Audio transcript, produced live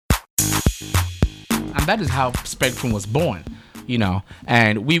that is how Spectrum was born.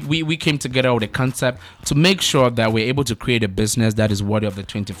 And we came together with a concept to make sure that we're able to create a business that is worthy of the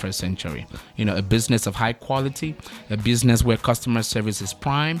 21st century. A business of high quality, a business where customer service is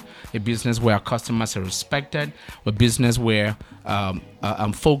prime, a business where our customers are respected, a business where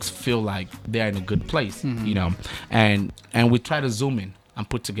folks feel like they're in a good place. And we try to zoom in and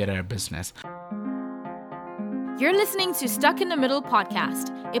put together a business. You're listening to Stuck in the Middle podcast,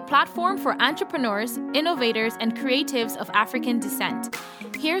 a platform for entrepreneurs, innovators, and creatives of African descent.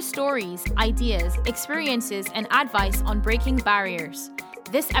 Hear stories, ideas, experiences, and advice on breaking barriers.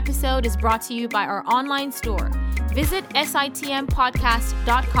 This episode is brought to you by our online store. Visit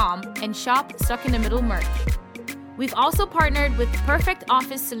sitmpodcast.com and shop Stuck in the Middle merch. We've also partnered with Perfect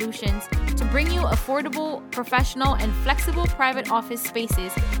Office Solutions to bring you affordable, professional, and flexible private office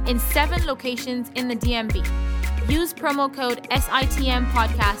spaces in 7 locations in the DMV. Use promo code SITM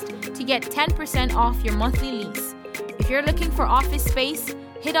podcast to get 10% off your monthly lease. If you're looking for office space,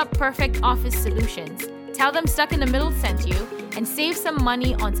 hit up Perfect Office Solutions. Tell them Stuck in the Middle sent you and save some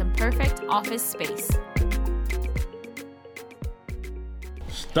money on some perfect office space.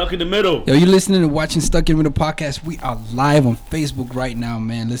 Stuck in the Middle. Yo, you listening and watching Stuck in the Middle podcast. We are live on Facebook right now,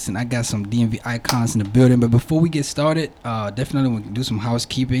 man. Listen, I got some DMV icons in the building. But before we get started, definitely we can do some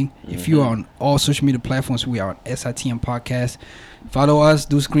housekeeping. If you are on all social media platforms, we are on SITM podcast. Follow us,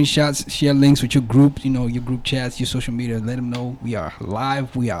 do screenshots, share links with your group, your group chats, your social media. Let them know we are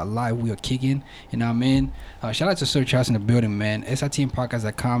live. We are alive. We are kicking. Man. Shout out to Search House in the building, man.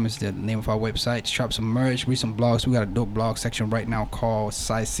 SITMpodcast.com is the name of our website. Shop some merch, read some blogs. We got a dope blog section right now called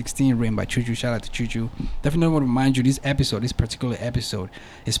Size 16, written by Chuchu. Shout out to Chuchu. Definitely want to remind you, this particular episode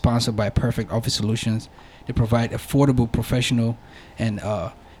is sponsored by Perfect Office Solutions. They provide affordable, professional, and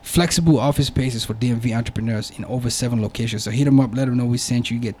flexible office spaces for DMV entrepreneurs in over 7 locations. So hit them up, let them know we sent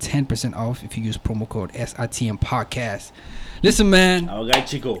you. You get 10% off if you use promo code SITM podcast. Listen, man. Our guy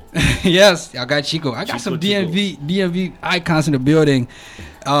Chico. Yes, our guy Chico. I got some DMV icons in the building.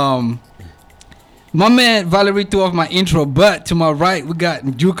 My man Valerie threw off my intro, but to my right we got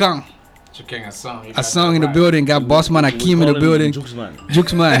Jukang. A song in the building. Got Bossman Akeem in the building. Juxman.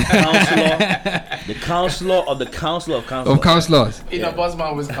 The counselor of the council of counselors. Of counselors. Bossman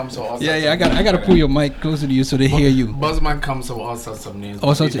always comes to us. Yeah. I got to pull your mic closer to you so they hear you. Bossman comes to all sorts of names.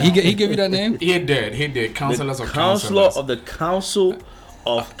 All sorts. He gave you that name? He did. Counselors of counselor counselors. of the council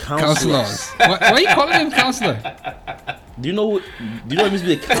of counselors. Why are you calling him counselor? Do you know what it means to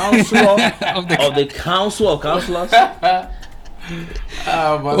be the counselor of the council of counselors?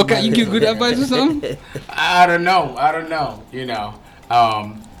 Okay, you give good advice or something? I don't know.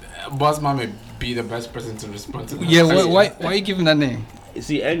 Bossman may be the best person to respond to that. Yeah, why are you giving that name? You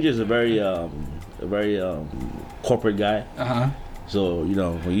see, Andrew is a very corporate guy. So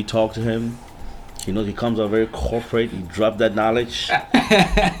when you talk to him, he comes out very corporate. You drop that knowledge.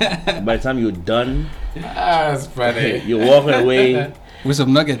 By the time you're done, that's funny. You're walking away with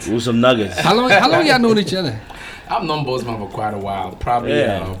some nuggets. How long y'all known each other? I've known Bossman for quite a while, probably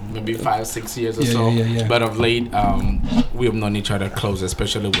maybe 5-6 years or so. Yeah. But of late, we have known each other close,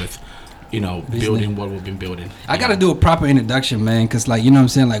 especially with, building what we've been building. I gotta do a proper introduction, man, because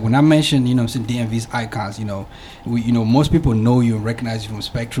when I mention, DMV's icons, most people know you and recognize you from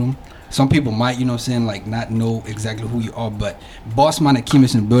Spectrum. Some people might, not know exactly who you are, but Bossman Akeem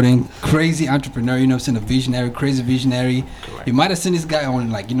is in the building. Crazy entrepreneur, a visionary, crazy visionary. Correct. You might have seen this guy on,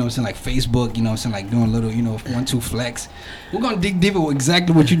 Facebook, doing a little, 1-2 flex. We're going to dig deeper with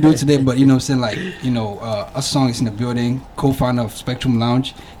exactly what you do today, but, a song is in the building, co-founder of Spectrum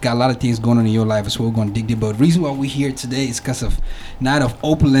Lounge. Got a lot of things going on in your life, so we're going to dig deeper. But the reason why we're here today is because of Night of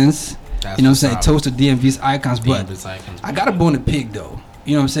Opulence. Toast to DMV's icons, but I got a bone to pick, though.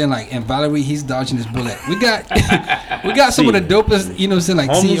 And Valerie, he's dodging this bullet. We got some of the dopest,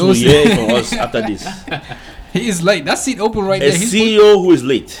 CEOs. Yeah, for us after this. He is late. That seat open right there. He's CEO who is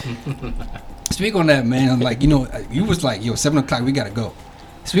late. Speak on that, man. You was 7:00. We gotta go.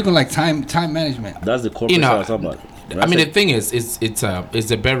 Speak on time management. That's the corporate side I'm talking about. The thing is, it's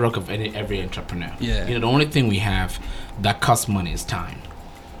the bedrock of every entrepreneur. Yeah. The only thing we have that costs money is time.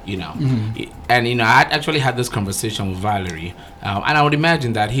 And I actually had this conversation with Valerie, and I would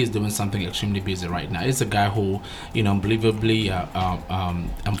imagine that he's doing something extremely busy right now. He's a guy who, unbelievably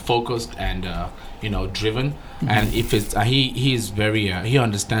focused and driven, and if it's he's very he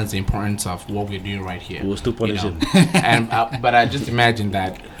understands the importance of what we're doing right here. We'll still punish him. But I just imagine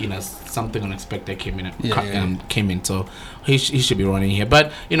that something unexpected came in. So he should be running here.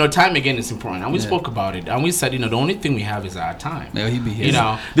 But time again is important, and we spoke about it, and we said the only thing we have is our time. Yeah, he'll be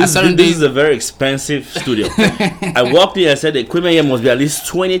here. This is a very expensive studio. I walked in and said the equipment here must be at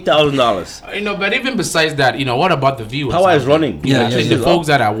least $20,000. But even besides that, what about the viewers? Power is running. The folks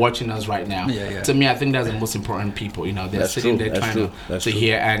that are watching us right now. Yeah. To me, I think that's the most important people. They're that's sitting true. there trying to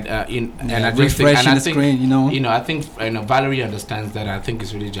hear and I just refreshing think, the screen. I think Valerie understands that. I think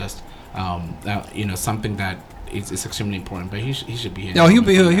it's really just something that it's extremely important, but he should be here. No, he'll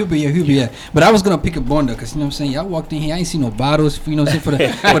be here. But I was gonna pick a bundle because I'm saying, y'all walked in here, I ain't seen no bottles. For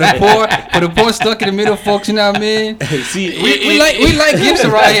the poor stuck in the middle folks. You know what I mean? See, we like gifts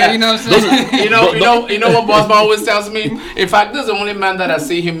right here. You know what I'm saying? You know what Bossman always tells me. In fact, this is the only man that I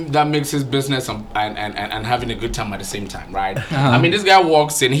see him that makes his business and having a good time at the same time, right? I mean, this guy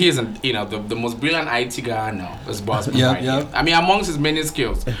walks in. He isn't the most brilliant IT guy I know. Is Bossman here. I mean, amongst his many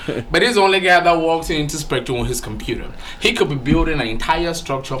skills, but he's the only guy that walks into Spectrum with his computer. He could be building an entire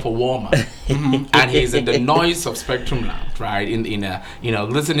structure for Walmart, and he's in the noise of Spectrum Lounge, right? In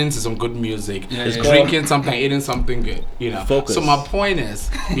listening to some good music, drinking something, eating something good. Focus. So my point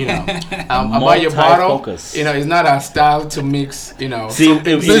is, about your bottle. Focus. It's not our style to mix,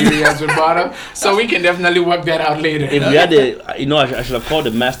 something serious with bottle. So we can definitely work that out later. If we had I should have called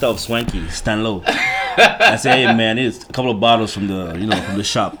the master of swanky, Stan Lowe. I say, hey man, it's a couple of bottles from the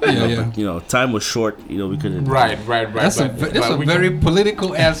shop. But, time was short. We couldn't. Right. That's a very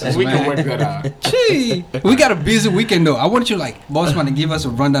political answer. We can work that out. Gee, we got a busy weekend though. I want you, Bossman, to give us a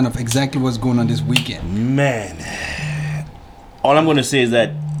rundown of exactly what's going on this weekend. Man, all I'm gonna say is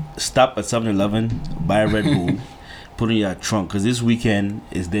that stop at 7-Eleven, buy a Red Bull, put in your trunk, because this weekend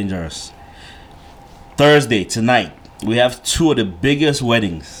is dangerous. Thursday tonight, we have two of the biggest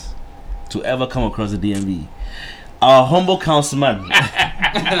weddings to ever come across the DMV. Our humble councilman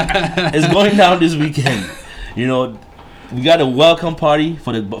is going down this weekend. We got a welcome party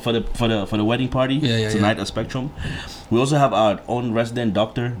for the wedding party tonight at Spectrum. We also have our own resident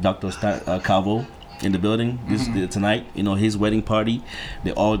Dr. Calvo in the building tonight. His wedding party.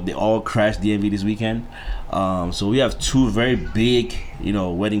 They all crashed DMV this weekend. So we have two very big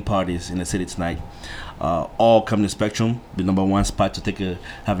wedding parties in the city tonight. All coming to Spectrum, the number one spot to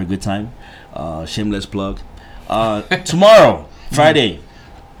have a good time. Shameless plug. Tomorrow, Friday,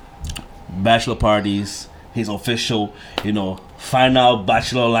 bachelor parties. His official, final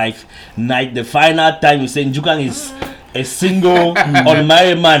bachelor life night. The final time you say Njukang is a single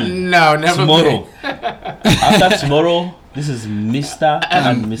unmarried man. No, never. Tomorrow. After tomorrow, this is Mr.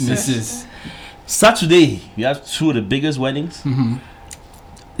 and Mrs. Saturday, we have two of the biggest weddings.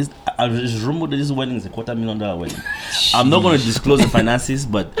 It's rumored that this wedding is a $250,000 wedding. I'm not going to disclose the finances,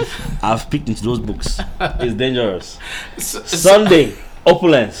 but I've peeked into those books. It's dangerous. Sunday,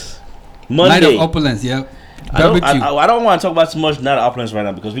 opulence. Monday, night of opulence, I don't want to talk about too much night of opulence right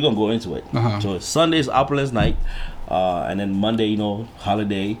now because we're going to go into it. So Sunday is opulence night, and then Monday,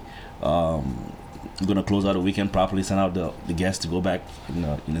 holiday. We're going to close out the weekend properly, send out the guests to go back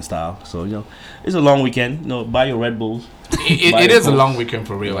in style. So, it's a long weekend. Buy your Red Bulls. It is a long weekend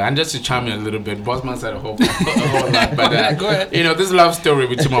for real. And just to chime in a little bit, Bossman said a whole lot. But go ahead. This love story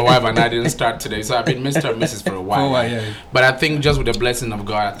between my wife and I didn't start today. So I've been Mr. and Mrs. for a while. But I think just with the blessing of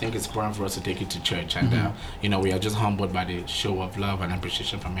God, I think it's important for us to take it to church. And, we are just humbled by the show of love and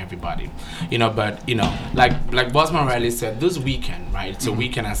appreciation from everybody. But, like Bossman rightly said, this weekend, right? It's a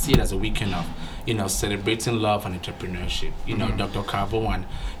weekend. I see it as a weekend of, celebrating love and entrepreneurship. Dr. Calvo and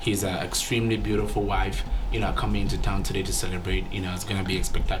his extremely beautiful wife, coming into town today to celebrate. It's going to be a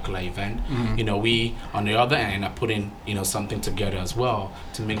spectacular event. We, on the other end, are putting, something together as well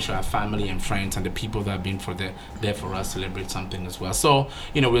to make sure our family and friends and the people that have been there for us celebrate something as well. So,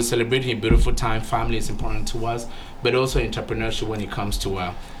 we're celebrating a beautiful time. Family is important to us, but also entrepreneurship when it comes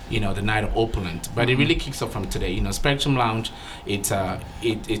to the night of opulence. But it really kicks off from today. Spectrum Lounge, it's a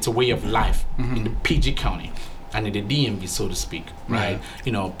way of life in the PG County and in the DMV, so to speak, right?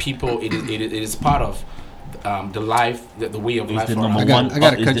 People, it is part of the life, the way of life. I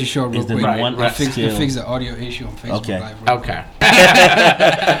got to cut you short real quick. Fix the audio issue on Facebook Live. Okay.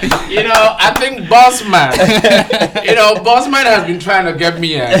 I think Bossman, Bossman has been trying to get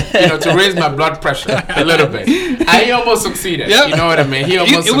me, to raise my blood pressure a little bit. And he almost succeeded. Yep. You know what I mean? He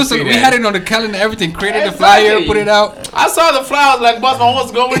almost succeeded. We had it on the calendar, everything, created the flyer, put it out. I saw the flyer, I was like, Bossman,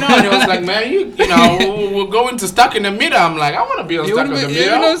 what's going on? He was like, man, we're going to Stuck in the Middle. I'm like, I want to be on Stuck in the Middle. You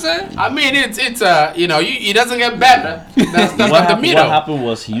know what I'm saying? I mean, it doesn't get better. That's what the middle. What happened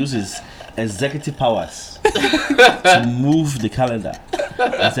was he used his executive powers to move the calendar.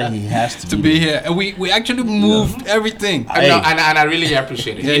 I said he has to be here, and we actually moved everything. I know, and I really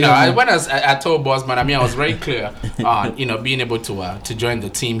appreciate it. When I told Bossman, I was very clear on being able to join the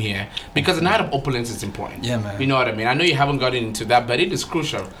team here, because the night of opulence is important. Yeah, man. You know what I mean? I know you haven't gotten into that, but it is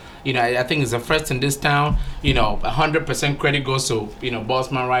crucial. I think it's the first in this town. 100% credit goes to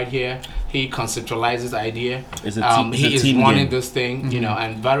Bossman right here. He conceptualized this idea. He is running this thing,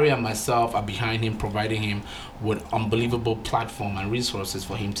 and Valerie and myself are behind him, providing him with unbelievable platform and resources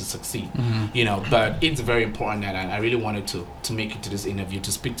for him to succeed. But it's very important that I really wanted to make it to this interview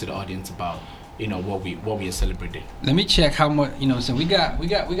to speak to the audience about what we are celebrating. Let me check how much so we got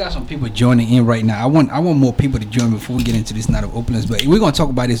some people joining in right now. I want more people to join before we get into this night of opulence, but we're gonna talk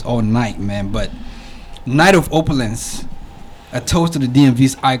about this all night, man. But night of opulence, a toast to the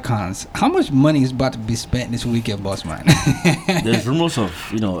DMV's icons. How much money is about to be spent this weekend, Bossman? There's rumors of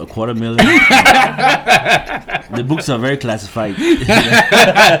 $250,000. The books are very classified.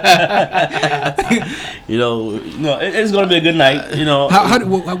 It's gonna be a good night.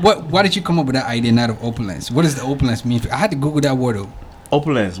 Why did you come up with that idea, night of opulence? What does the opulence mean? I had to Google that word.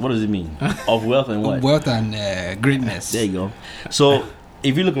 Opulence. What does it mean? Of wealth and what? Wealth and greatness. There you go. So,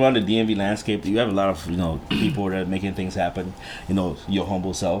 if you look around the DMV landscape, you have a lot of people that are making things happen. Your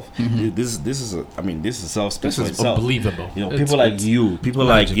humble self. This is self-speaks for itself. Unbelievable. People like you, people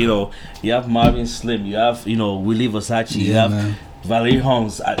magical. Like you have Marvin Slim, you have Willie Versace, you have Valerie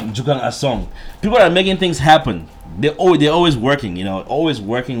Holmes, Jukan Asong. People that are making things happen. They're always working. Always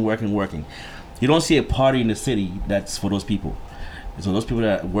working. You don't see a party in the city that's for those people. So those people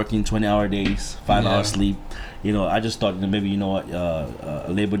that are working 20-hour days, 5 hours sleep. I just thought that maybe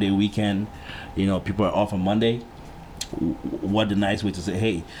Labor Day weekend, people are off on Monday. What a nice way to say,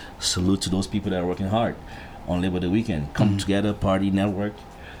 hey, salute to those people that are working hard on Labor Day weekend. Come together, party, network,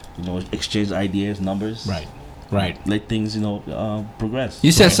 exchange ideas, numbers. Right. Let things, progress.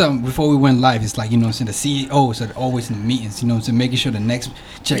 You said something before we went live. It's like, the CEOs are always in the meetings, so making sure the next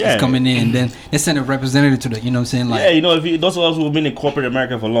check is coming in. And then they send a representative to the, if those of us who have been in corporate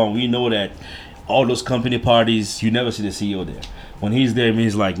America for long, we know that all those company parties, you never see the CEO there. When he's there, it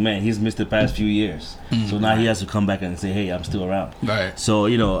means like, man, he's missed the past few years. So now he has to come back and say, hey, I'm still around. Right. So,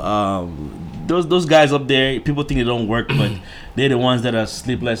 those guys up there, people think they don't work, but they're the ones that are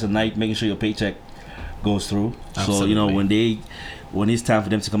sleepless at night, making sure your paycheck goes through. Absolutely. So, when it's time for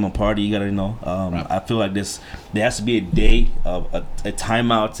them to come and party, you gotta I feel like there has to be a day of a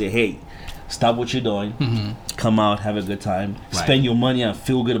timeout. Say, hey, stop what you're doing, come out, have a good time, spend your money and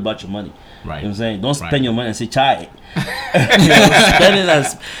feel good about your money. Right. You know what I'm saying? Don't spend your money and say chai. Spend it and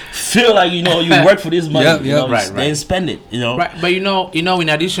feel like you work for this money. Then spend it. Right. But in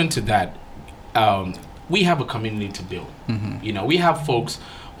addition to that, we have a community to build. We have folks.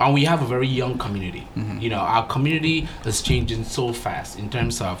 And we have a very young community. Our community is changing so fast in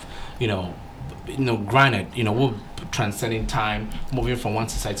terms of, granted, we're transcending time, moving from one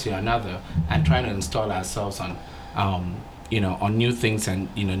society to another, and trying to install ourselves on, on new things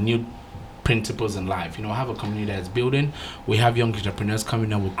and new principles in life. I have a community that's building. We have young entrepreneurs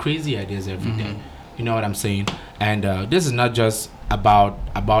coming up with crazy ideas every day. You know what I'm saying? And this is not just about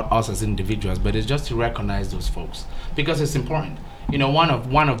us as individuals, but it's just to recognize those folks because it's important. One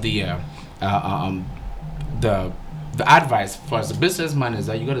of the advice for as a businessman is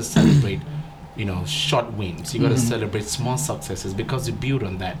that you got to celebrate, short wins. You got to celebrate small successes because you build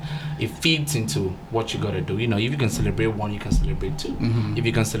on that. It feeds into what you got to do. If you can celebrate one, you can celebrate two. If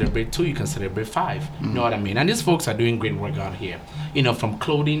you can celebrate two, you can celebrate five. You know what I mean? And these folks are doing great work out here. From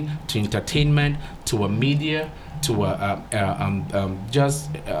clothing to entertainment to media to just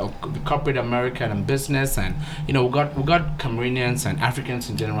corporate American and business, and we got Cameroonians and Africans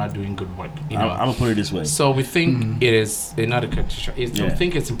in general doing good work. I'm gonna put it this way. So we think it is another culture. We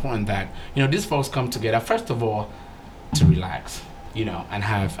think it's important that these folks come together first of all to relax, and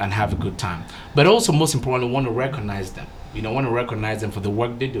have a good time. But also most importantly, want to recognize them. Want to recognize them for the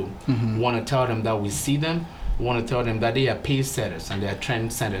work they do. Want to tell them that we see them. Want to tell them that they are pace setters and they are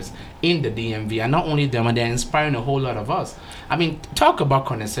trend setters in the DMV, and not only them, and they're inspiring a whole lot of us. I mean, talk about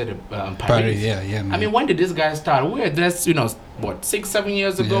Connoisseur Paris. Yeah, man. I mean, when did this guy start? We were there, 6-7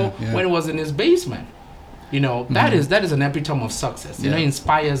 years ago when it was in his basement. That is an epitome of success. It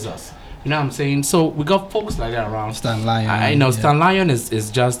inspires us. You know what I'm saying? So we got folks like that around. Stan Lion. Stan Lion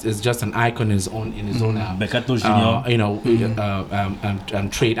is just an icon in his own Becato Jr.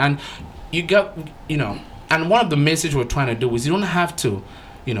 Trade, and you got and one of the message we're trying to do is you don't have to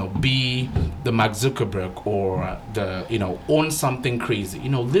be the Mark Zuckerberg or own something crazy.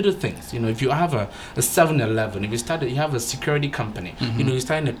 Little things. If you have a 7-Eleven, if you have a security company, you're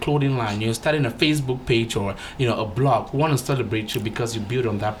starting a clothing line, you're starting a Facebook page or a blog. We want to celebrate you because you build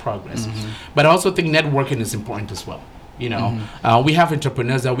on that progress. But I also think networking is important as well. We have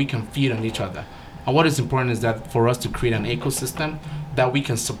entrepreneurs that we can feed on each other. And what is important is that for us to create an ecosystem that we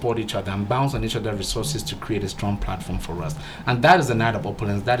can support each other and bounce on each other's resources to create a strong platform for us. And that is the night of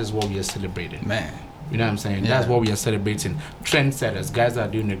opulence. That is what we are celebrating. Man. You know what I'm saying? Yeah. That's what we are celebrating. Trendsetters, guys that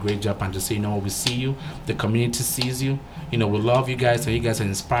are doing a great job, and to say, we see you. The community sees you. We love you guys, and you guys are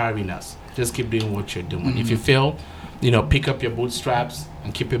inspiring us. Just keep doing what you're doing. If you fail, pick up your bootstraps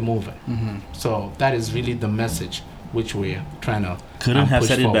and keep it moving. So that is really the message which we're trying to couldn't have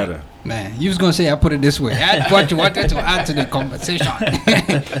said forward. it better. Man, you was gonna say I put it this way. I thought you wanted to add to the conversation.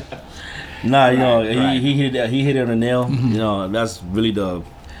 Nah, Right. he hit it on the nail. That's really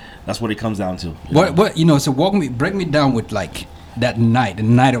that's what it comes down to. What so break me down with like that night, the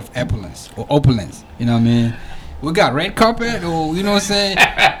night of opulence or opulence. You know what I mean? We got red carpet or what I'm saying?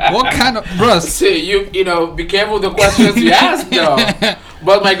 What kind of bros? See, you be careful with the questions you ask though.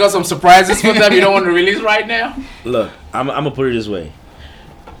 But might got some surprises for them you don't want to release right now. Look, I'm gonna put it this way.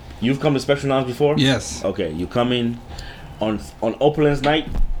 You've come to Spectrum Lounge before? Yes. Okay, you come in on Opulence night,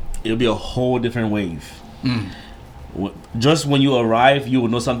 it'll be a whole different wave. Just when you arrive, you will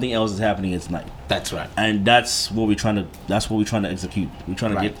know something else is happening at night. That's right. And that's what we're trying to execute. We're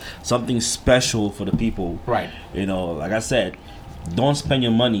trying to get something special for the people. Right. Like I said, don't spend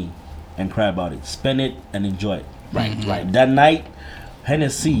your money and cry about it. Spend it and enjoy it. Right. That night,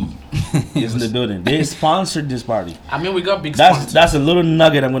 Hennessy is in the building. They sponsored this party. I mean, we got big sponsors. That's a little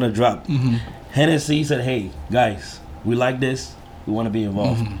nugget I'm gonna drop. Hennessy said, "Hey guys, we like this. We want to be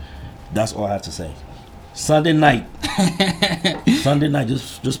involved." That's all I have to say. Sunday night,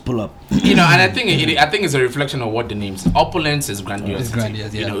 just pull up. And I think it's a reflection of what the name is. Opulence is grandiosity. It's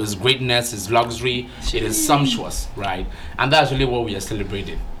grandiose, yeah. It's greatness, it's luxury, it is sumptuous, right? And that's really what we are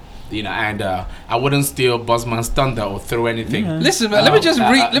celebrating. And I wouldn't steal Bossman's thunder or throw anything. Listen, man, let me just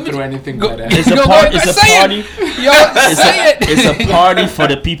read. Let me throw anything. go. It's a party. It's a party for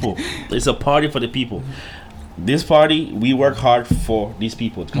the people. It's a party for the people. This party, we work hard for these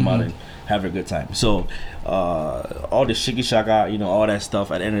people to come out and have a good time. So all the shiki shaka, all that stuff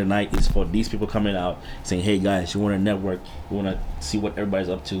at the end of the night is for these people coming out saying, "Hey guys, you want to network? You want to see what everybody's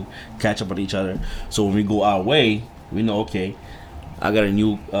up to, catch up with each other." So when we go our way, we know, okay, I got a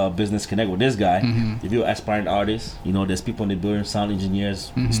new business connect with this guy. If you're an aspiring artist, there's people in the building, sound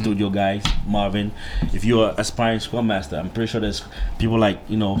engineers, studio guys, Marvin. If you're an aspiring Scrum Master, I'm pretty sure there's people like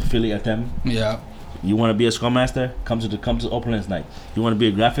Philly at them. Yeah. You want to be a Scrum Master? Come to Opulence night. You want to be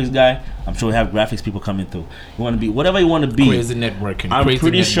a graphics guy? I'm sure we have graphics people coming through. You want to be whatever you want to be. Crazy networking. I'm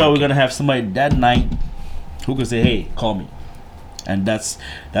pretty sure we're gonna have somebody that night who can say, "Hey, call me," and that's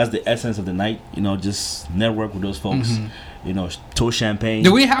the essence of the night. Just network with those folks. Toast champagne.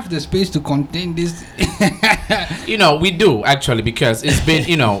 Do we have the space to contain this? We do actually, because it's been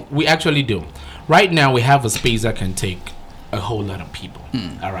we actually do. Right now we have a space that can take a whole lot of people.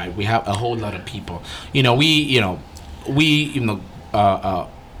 All right, we have a whole lot of people. We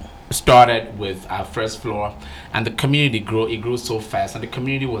started with our first floor, and the community grew so fast, and the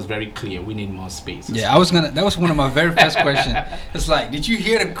community was very clear. We need more space. Yeah, that was one of my very first questions. It's like, did you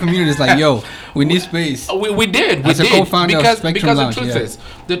hear the community? It's like, yo, we need space. We did. As a co-founder of Spectrum Lounge,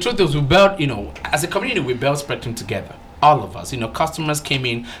 the truth is we built, as a community, we built Spectrum together. All of us, customers came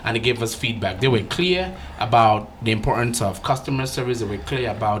in and they gave us feedback. They were clear about the importance of customer service. They were clear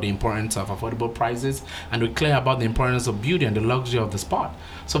about the importance of affordable prices, and they were clear about the importance of beauty and the luxury of the spot.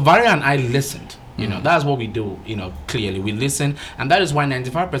 So Varia and I listened. That's what we do. Clearly we listen, and that is why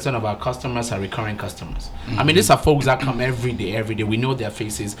 95% of our customers are recurring customers. I mean, these are folks that come every day. We know their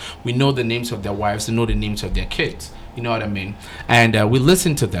faces. We know the names of their wives. We know the names of their kids. You know what I mean? And we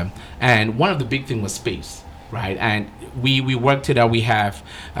listen to them. And one of the big things was space. Right, and we worked it out. We have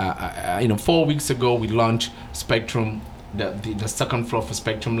 4 weeks ago we launched Spectrum, the second floor for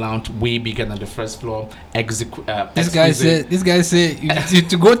Spectrum Lounge, way bigger than the first floor. This guy said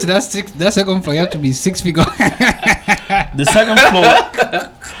to go to that second floor you have to be 6 feet. The second floor,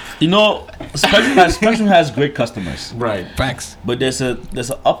 Spectrum has great customers. Right, facts. But there's an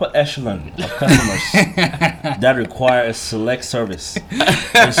upper echelon of customers that require a select service,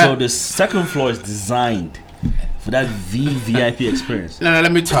 and so the second floor is designed for for that VIP experience. No,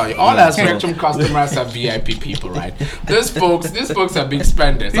 let me tell you. All our Spectrum customers are VIP people, right? These folks are big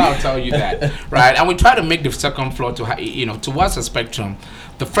spenders. I'll tell you that, right? And we try to make the second floor towards the Spectrum.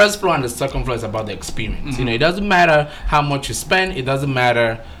 The first floor and the second floor is about the experience. It doesn't matter how much you spend. It doesn't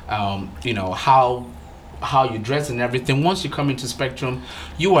matter, how you dress and everything. Once you come into Spectrum,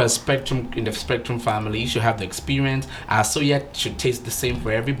 you are a Spectrum in the Spectrum family. You should have the experience. Our soya should taste the same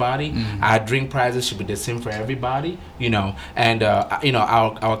for everybody. Our drink prices should be the same for everybody. And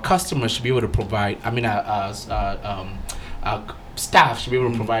our customers should be able to provide. Our staff should be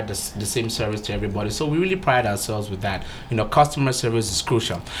able to provide the same service to everybody. So we really pride ourselves with that. Customer service is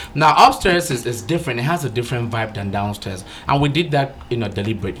crucial. Now upstairs is different. It has a different vibe than downstairs, and we did that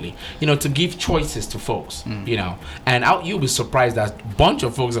deliberately. To give choices to folks. And you'll be surprised that a bunch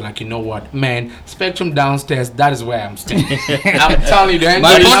of folks are like, what, man, Spectrum downstairs, that is where I'm staying. I'm telling you, they're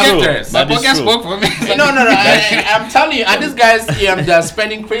upstairs. My podcast spoke for me. No. I'm telling you, and these guys, they're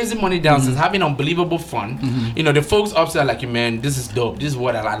spending crazy money downstairs, having unbelievable fun. The folks upstairs are like, man, this is dope. This is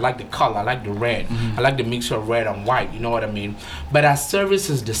what I like the color. I like the red. I like the mixture of red and white. You know what I mean? But our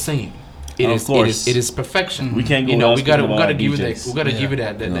service is the same. It is perfection. We can't go. We gotta give it the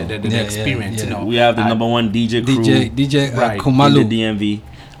experience. We have the number one DJ crew. DJ right. Kumalu. In the DMV.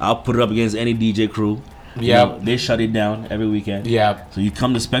 I'll put it up against any DJ crew. Yeah, they shut it down every weekend. Yeah. So you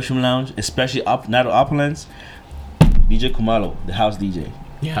come to Spectrum Lounge, especially Night of Opulence. DJ Kumalo, the house DJ.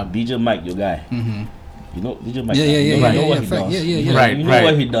 Yeah. DJ Mike, your guy. You know DJ Mike. Yeah. You know what he does. Right. You know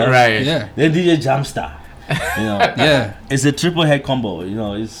what he does. Right. Yeah. Then DJ Jamstar. Yeah. It's a triple head combo.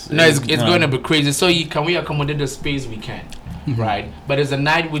 It's going to be crazy. So we accommodate the space we can, right? But it's a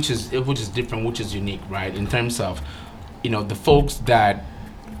night which is different, which is unique, right? In terms of, the folks that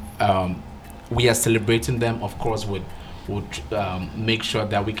we are celebrating them, of course, would make sure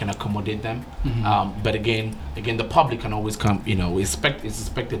that we can accommodate them. But again, the public can always come. Is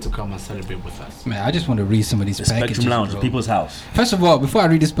expected to come and celebrate with us. Man, I just want to read some of these packages. Spectrum Lounge, bro. people's house. First of all, before I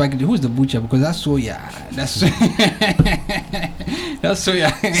read this package, who's the butcher? Because that's soya. That's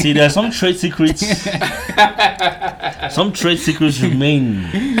soya. See, there are some trade secrets. Some trade secrets remain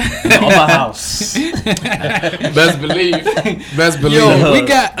in the upper house. Best believe. Yo, we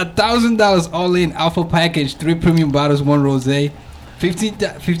got $1,000 all in alpha package, 3 premium bottles, 1 rosé,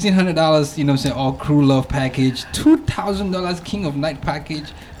 $1,500. All crew love package, $2,000 King of Night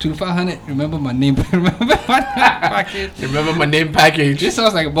package, $2,500. Remember my name. Remember my name package. This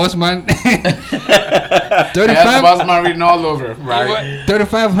sounds like a boss man. 35. Boss man written all over. Right.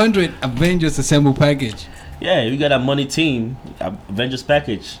 3,500 Avengers Assemble package. Yeah, we got a money team, Avengers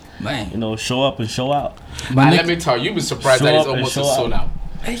package. Man, show up and show out. And let me tell you, you'll be surprised that it's almost sold out.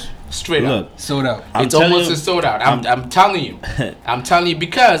 Straight Look, up, sold out. It's almost sold out. I'm telling you. I'm telling you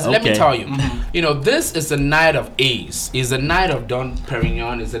because let me tell you. This is a night of Ace. It's a night of Dom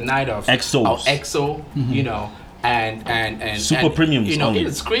Perignon. It's a night of XO. And super premium.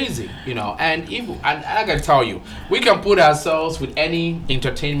 It's crazy. And I gotta tell you, we can put ourselves with any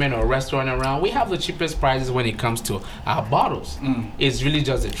entertainment or restaurant around. We have the cheapest prices when it comes to our bottles. It's really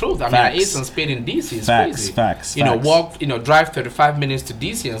just the truth. Ace and Spade in DC is crazy. Facts. Drive 35 minutes to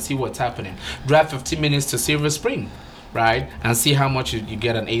DC and see what's happening. Drive 15 minutes to Silver Spring, right, and see how much you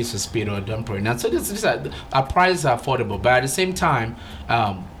get an Ace or Spade or a Dom Perignon. So our prices are affordable, but at the same time,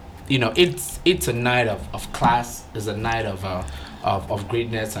 it's a night of class. It's a night of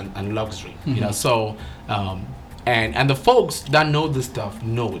greatness and luxury. So and the folks that know this stuff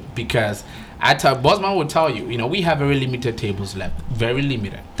know it because Bossman will tell you. We have very limited tables left. Very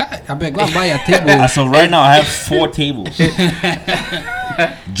limited. I better go and buy a table. So right now I have 4 tables.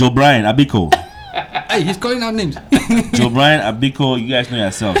 Joe Brian Abiko. Hey, he's calling out names. Joe Brian Abiko, you guys know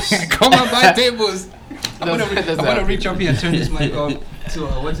yourselves. Come and buy tables. I'm gonna reach up here and turn this mic on to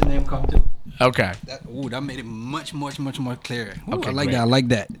what's the name come to. Okay. That made it much more clearer. Ooh, Okay, I like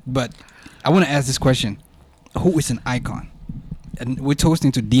that. But I want to ask this question: who is an icon? And we're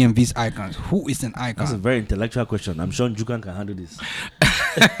toasting to DMV's icons. Who is an icon? That's a very intellectual question. I'm sure Jukan can handle this.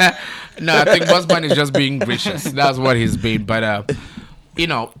 No, I think Bossman is just being gracious. That's what he's being. But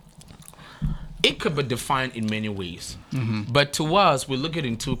it could be defined in many ways. But to us, we look at it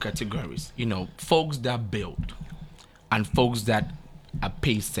in 2 categories. Folks that build and folks that are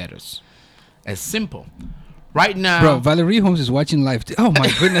pace setters. It's simple. Right now, bro, Valerie Holmes is watching live. Oh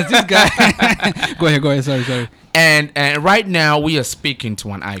my goodness, this guy. Go ahead. Sorry. And right now, we are speaking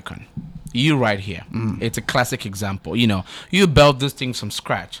to an icon. You right here. It's a classic example. You built this thing from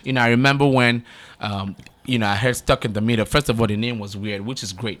scratch. I remember when I heard Stuck in the Middle. First of all, the name was weird, which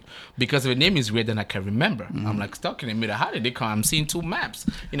is great because if the name is weird, then I can remember. I'm like, Stuck in the Middle. How did they come? I'm seeing two maps.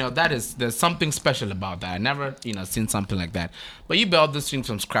 There's something special about that. I never, seen something like that. But you built this thing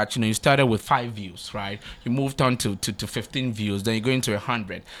from scratch. You started with 5 views, right? You moved on to 15 views. Then you go into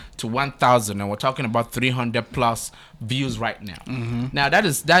 100 to 1,000, and we're talking about 300 plus views right now. Now that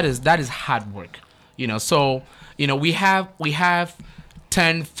is hard work. So we have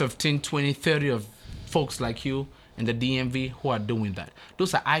 10, 15, 20, 30 of folks like you in the DMV who are doing that.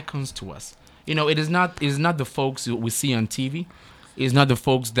 Those are icons to us. It is not the folks we see on TV. It's not the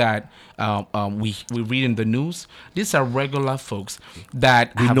folks that we read in the news. These are regular folks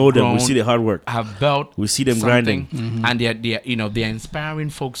that we have know them. grown, We see the hard work. have built. We see them something, grinding, and they're inspiring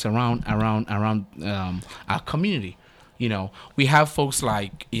folks around our community. We have folks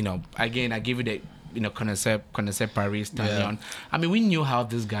like again I give you the Concept Paris, Tanyon. I mean, we knew how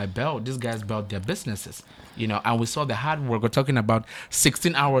this guy built. These guys built their businesses, and we saw the hard work. We're talking about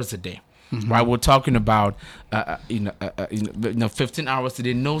 16 hours a day, right? We're talking about 15 hours a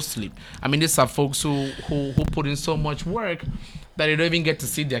day, no sleep. I mean, these are folks who put in so much work that they don't even get to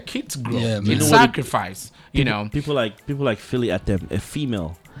see their kids grow. Yeah, man. It's sacrifice, People like Philly at them, a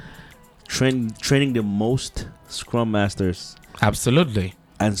female, training the most Scrum Masters. Absolutely.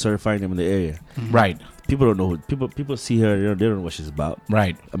 And certifying them in the area. Right. People don't know. People see her. They don't know what she's about.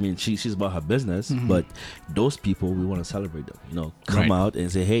 Right. I mean, she's about her business. But those people, we want to celebrate them. Come Right. out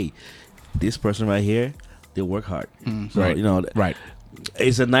and say, hey, this person right here, they work hard. So, Right. Right.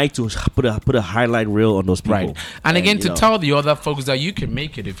 It's a night to put a highlight reel on those people. Right. And again, to tell the other folks that you can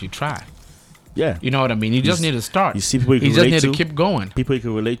make it if you try. Yeah. You know what I mean? You just need to start. You see people you can just relate need to. to keep going. People you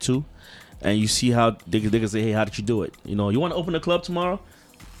can relate to. And you see how they can say, hey, how did you do it? You want to open a club tomorrow?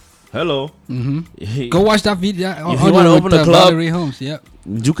 Hello. Hey. Go watch that video. If you want to open a club, Valerie Holmes. Yep.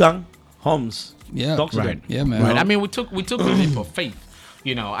 Jukang Holmes. Yeah. Talk to Right. them. Yeah, man. Right. I mean, we took the leap of faith,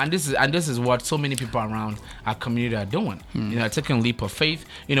 and this is what so many people around our community are doing. Taking a leap of faith.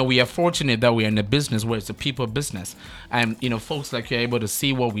 We are fortunate that we are in a business where it's a people business, and folks like you're able to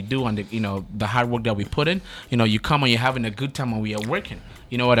see what we do and the hard work that we put in. You come and you're having a good time and we are working.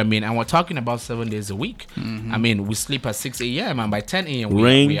 You know what I mean? And we're talking about 7 days a week. I mean, we sleep at 6 a.m. and by 10 a.m.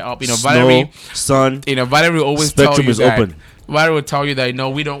 we are up. Snow, Valerie, sun. Valerie always Spectrum tell you is that. open. Valerie will tell you that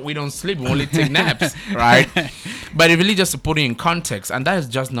we don't sleep. We only take naps, right? But it really just to put it in context, and that is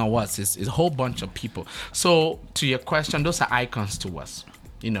just not us. It's a whole bunch of people. So to your question, those are icons to us.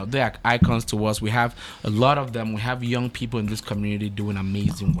 They are icons to us. We have a lot of them. We have young people in this community doing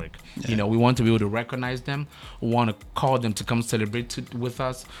amazing work. We want to be able to recognize them. We want to call them to come celebrate with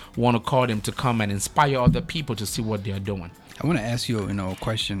us. We want to call them to come and inspire other people to see what they are doing. I want to ask you, a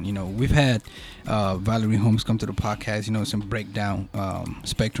question. We've had Valerie Holmes come to the podcast. Some breakdown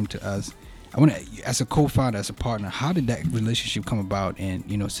Spectrum to us. I want to, as a co-founder, as a partner, how did that relationship come about,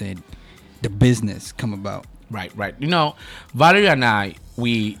 and say the business come about? Right. Valerie and I,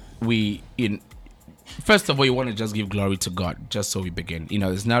 we first of all, you want to just give glory to God, just so we begin.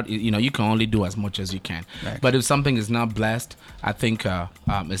 It's not, you can only do as much as you can. Right. But if something is not blessed, I think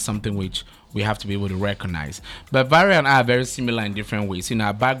it's something which we have to be able to recognize. But Valerie and I are very similar in different ways.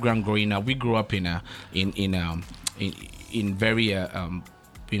 Our background growing up, we grew up in very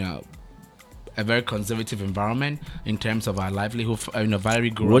a very conservative environment in terms of our livelihood. Valerie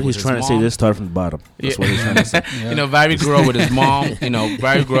grew up What with he's trying his to say, mom. let's start from the bottom. That's what he's trying to say. Valerie grew up with his mom.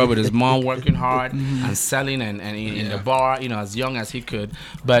 Valerie grew up with his mom working hard and selling and in the bar, as young as he could.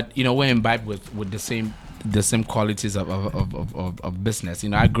 But we're imbibed with the same qualities of business.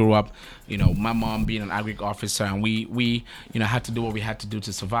 I grew up, my mom being an agric officer, and we had to do what we had to do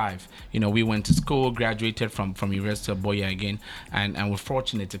to survive. We went to school, graduated from University of Boya again, and we're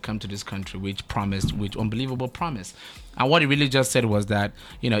fortunate to come to this country, which unbelievable promise. And what he really just said was that,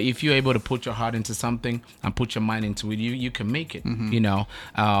 if you're able to put your heart into something and put your mind into it, you can make it.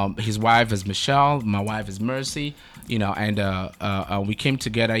 His wife is Michelle, my wife is Mercy, and we came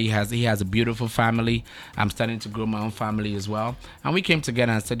together. He has a beautiful family. I'm starting to grow my own family as well. And we came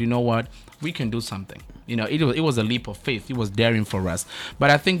together and said, you know what, we can do something. It was a leap of faith. It was daring for us. But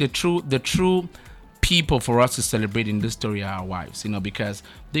I think the true people for us to celebrate in this story are our wives, because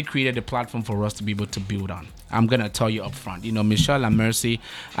they created a platform for us to be able to build on. I'm gonna tell you up front, Michelle and Mercy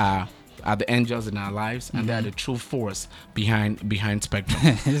are the angels in our lives, and they're the true force behind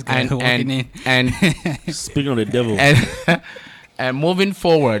Spectrum. and Speaking of the devil, and moving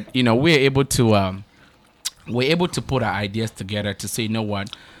forward, we're able to put our ideas together to say, you know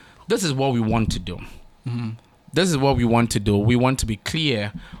what, this is what we want to do. This is what we want to do. We want to be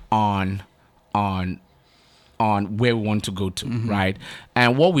clear on where we want to go to, right?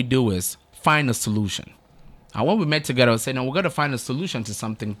 And what we do is find a solution. And when we met together, we said, "No, we got to find a solution to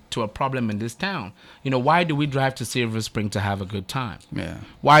something, to a problem in this town. Why do we drive to Silver Spring to have a good time? Yeah.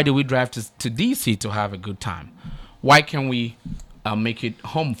 Why do we drive to DC to have a good time? Why can't we make it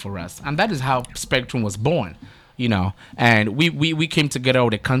home for us?" And that is how Spectrum was born. And we came together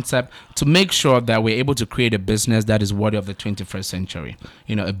with a concept to make sure that we're able to create a business that is worthy of the 21st century.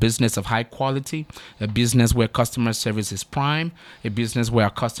 A business of high quality, a business where customer service is prime, a business where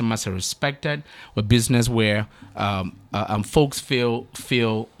our customers are respected, a business where folks feel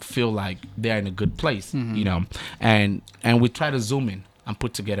like they're in a good place. And we try to zoom in and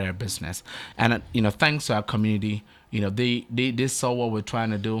put together a business. And thanks to our community. They saw what we're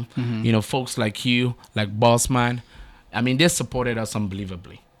trying to do. Folks like you, like Bossman, they supported us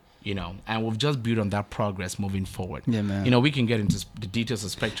unbelievably. And we've just built on that progress moving forward. Yeah, man. We can get into the details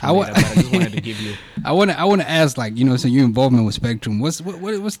of Spectrum later, but I just wanted to give you. I want to ask, so your involvement with Spectrum. What's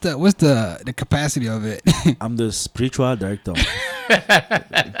the capacity of it? I'm the spiritual director.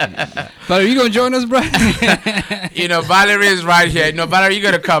 Valerie, you gonna join us, bro? Valerie is right here. Valerie, you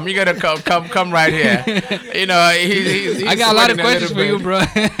gotta come. You gotta come right here. He's I got a lot of questions for you, bro.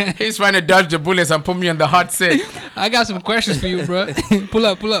 He's trying to dodge the bullets and put me on the hot seat. I got some questions for you, bro. Pull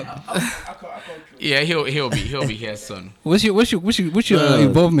up. Yeah, he'll be here soon. What's your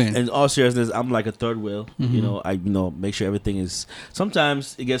involvement? In all seriousness, I'm like a third wheel. I make sure everything is.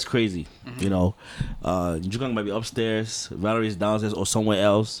 Sometimes it gets crazy. Jukang might be upstairs, Valerie's downstairs, or somewhere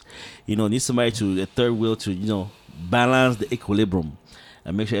else. Need somebody to a third wheel to balance the equilibrium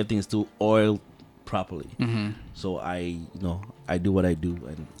and make sure everything is still oiled properly. So I do what I do.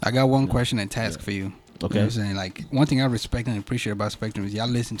 And I got one question and task for you. Okay. You know what I'm saying? Like, one thing I respect and appreciate about Spectrum is y'all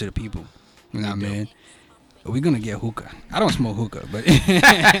listen to the people. You know what I mean? We're going to get hookah. I don't smoke hookah, but...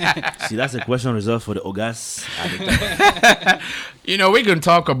 See, that's a question reserved for the Ogas. We can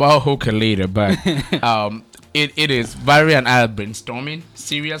talk about hookah later, but it is... Valerie and I are brainstorming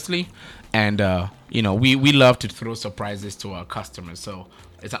seriously, and, we love to throw surprises to our customers, so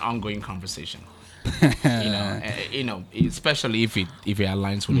it's an ongoing conversation. Especially if it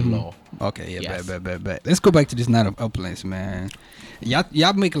aligns with the law. Okay, yeah, bet. Let's go back to this night of Uplands, man.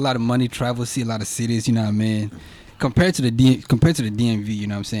 Y'all make a lot of money, travel, see a lot of cities. You know what I mean? Compared to the DMV, you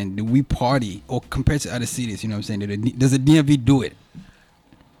know what I'm saying? Do we party, or compared to other cities? You know what I'm saying? Does the DMV do it?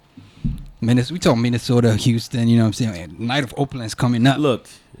 We talk Minnesota, Houston. You know what I'm saying? Night of Uplands coming up. Look,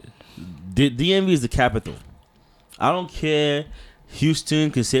 the DMV is the capital. I don't care. Houston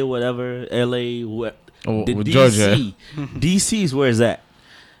can say whatever. LA, Georgia. DC is where it's at.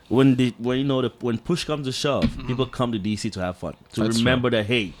 When push comes to shove, people come to DC to have fun. To remember that,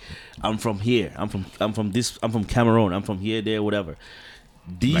 hey, I'm from here. I'm from Cameroon. I'm from here, there, whatever.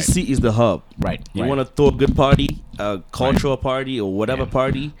 DC is the hub. Right. You want to throw a good party, a cultural party, or whatever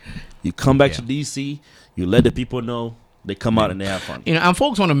party. You come back to DC. You let the people know. They come out and they have fun. And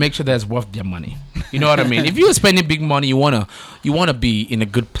folks want to make sure that's worth their money. You know what I mean? If you're spending big money, you wanna be in a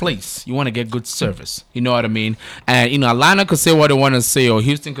good place. You want to get good service. You know what I mean? And Atlanta could say what they want to say, or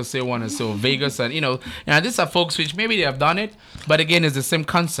Houston could say what they want to say, or Vegas, and these are folks which maybe they have done it, but again, it's the same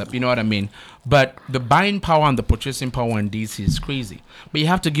concept. You know what I mean? But the buying power and the purchasing power in DC is crazy. But you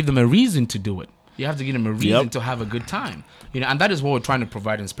have to give them a reason to do it. You have to give them a reason to have a good time. And that is what we're trying to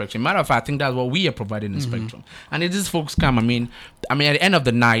provide in Spectrum. Matter of fact, I think that's what we are providing in Spectrum. And it is folks come. I mean, at the end of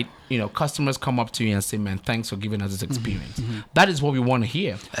the night, customers come up to you and say, "Man, thanks for giving us this experience." That is what we want to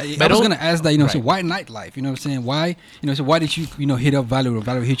hear. I was gonna ask that. So why nightlife? You know what I'm saying? Why? So why did you hit up Valerie? Or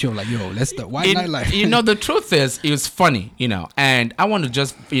Valerie hit you up like, "Yo, let's start." Why nightlife? The truth is, it was funny. And I want to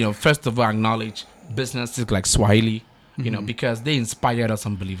just first of all acknowledge businesses like Swahili. Because they inspired us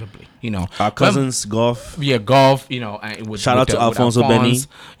unbelievably. Our cousins, golf. Yeah, golf. Shout out to Alfonso Benny.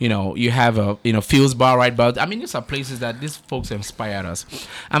 You have a Fields Bar right, but these are places that these folks inspired us.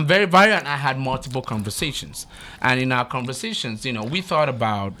 And Valerie and I had multiple conversations, and in our conversations, we thought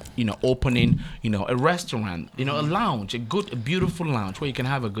about opening a restaurant, a lounge, a beautiful lounge where you can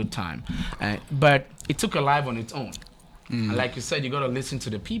have a good time, but it took a life on its own. And like you said, you gotta listen to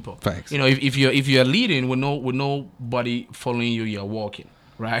the people. Facts. If you're leading with nobody following you, you're walking,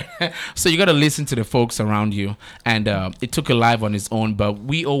 right? So you gotta listen to the folks around you. And it took a life on its own, but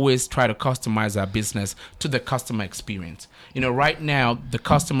we always try to customize our business to the customer experience. Right now the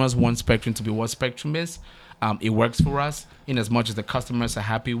customers want Spectrum to be what Spectrum is. It works for us. In as much as the customers are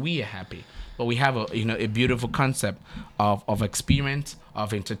happy, we are happy. But we have a beautiful concept of experience,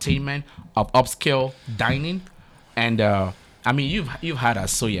 of entertainment, of upscale dining. And you've had a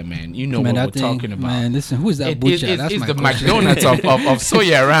soya, man. You know what we're talking about. Man, listen, who is that butcher? It's the McDonald's of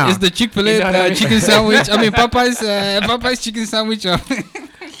soya around. It's the Chick-fil-A chicken sandwich. Popeye's chicken sandwich.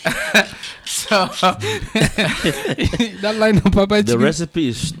 So That line of Popeye The chicken. recipe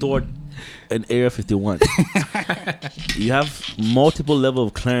is stored in Area 51. You have multiple level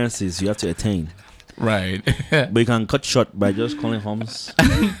of clearances you have to attain. right. But you can cut short by just calling Holmes.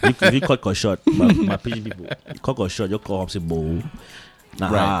 If you cut short, my Pidgin people, cut short, you call Holmes a bowl. Nah.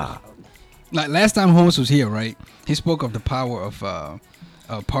 Right. Like last time Holmes was here, right? He spoke of the power of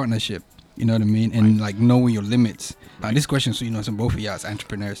partnership. You know what I mean? And like knowing your limits. This question, so some both of y'all as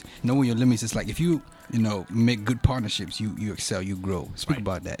entrepreneurs, knowing your limits is like if you make good partnerships, you excel, you grow. Speak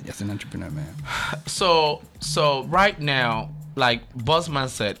about that as an entrepreneur, man. So right now, like Bossman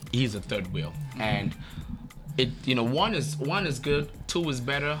said, he's a third wheel, and it one is good, 2 is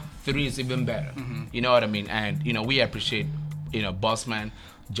better, 3 is even better. You know what I mean? And we appreciate Bossman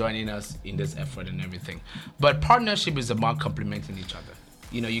joining us in this effort and everything. But partnership is about complementing each other.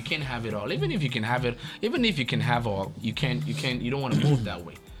 You can't have it all. Even if you can have it, even if you can have all, you don't want to move that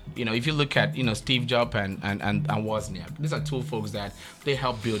way. If you look at Steve Jobs and Wozniak, these are two folks that they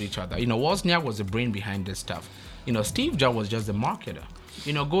help build each other. Wozniak was the brain behind this stuff. Steve Jobs was just the marketer.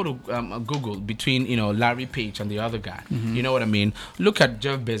 Go to Google between Larry Page and the other guy. You know what I mean? Look at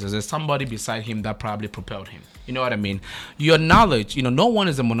Jeff Bezos. There's somebody beside him that probably propelled him. You know what I mean? Your knowledge, no one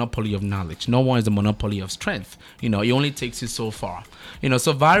is a monopoly of knowledge. No one is a monopoly of strength. It only takes you so far.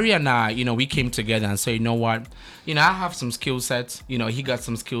 So Vari and I, we came together and said, you know what? I have some skill sets. He got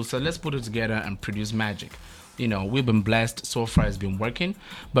some skill sets. Let's put it together and produce magic. We've been blessed so far. It's been working,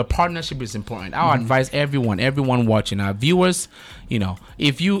 but partnership is important. I'll advise everyone watching, our viewers,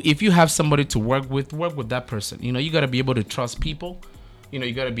 if you have somebody to work with that person. You got to be able to trust people.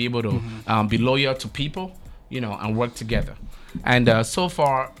 You got to be able to be loyal to people, and work together. And so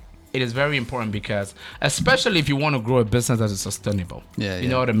far, it is very important because, especially if you want to grow a business that is sustainable, you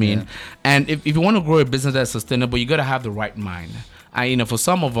know what I mean? Yeah. And if you want to grow a business that is sustainable, you got to have the right mind. And for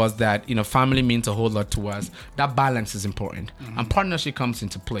some of us that family means a whole lot to us, that balance is important, and partnership comes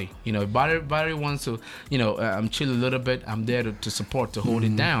into play. If Barry wants to chill a little bit, I'm there to support, to hold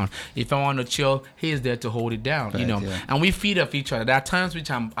it down. If I want to chill, he is there to hold it down. Right, and we feed off each other. There are times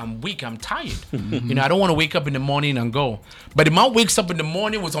which I'm weak, I'm tired. I don't want to wake up in the morning and go, but the man wakes up in the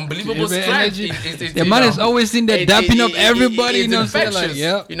morning with unbelievable strength. The man is always in there dapping up everybody. What I'm saying? Like,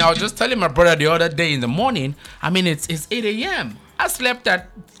 yeah. I was just telling my brother the other day in the morning. I mean, it's 8 a.m. I slept at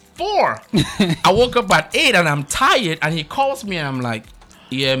 4. I woke up at 8 and I'm tired, and he calls me and I'm like,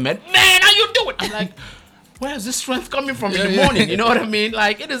 yeah, man, how you doing? I'm like, where's this strength coming from in the morning? You know what I mean?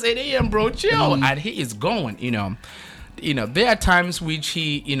 Like, it is 8 a.m., bro, chill. And he is going, there are times which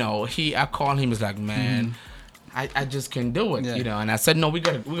I call him, he's like, man, I just can't do it, and I said, no, we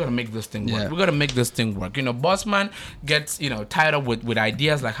gotta make this thing work. We gotta make this thing work. Bossman gets tied up with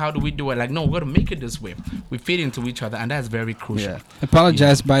ideas like, how do we do it? Like, no, we gotta make it this way. We feed into each other, and that's very crucial.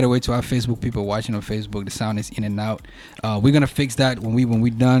 Apologize, by the way, to our Facebook people watching on Facebook. The sound is in and out. We're gonna fix that when we're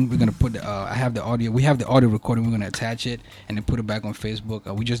done. We're gonna put I have the audio. We have the audio recording. We're gonna attach it and then put it back on Facebook.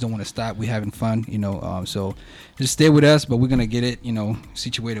 We just don't want to stop. We're having fun, so just stay with us. But we're gonna get it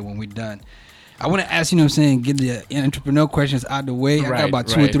situated when we're done. I want to ask, get the entrepreneur questions out the way. I got about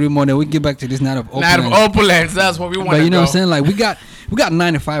 2 or 3 more. Then we can get back to this night of opulence. Night of opulence, that's what we want to But you know what I'm saying? Like, we got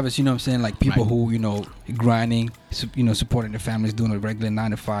 9-to-5ers, like people who, grinding, supporting their families, doing a regular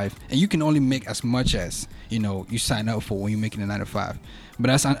 9-to-5. And you can only make as much as, you sign up for when you're making a 9-to-5. But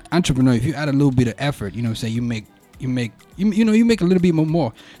as an entrepreneur, if you add a little bit of effort, you make a little bit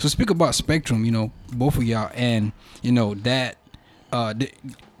more. So speak about spectrum, both of y'all, and, that,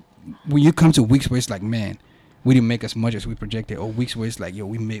 when you come to weeks where it's like, man, we didn't make as much as we projected, or weeks where it's like, yo,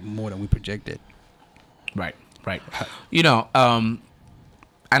 we made more than we projected. Right. And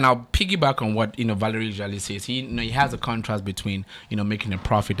I'll piggyback on what Valerie usually says. He has a contrast between making a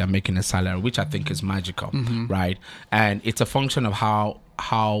profit and making a salary, which I think is magical, right? And it's a function of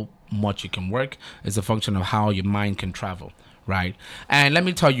how much you can work. It's a function of how your mind can travel. Right. And let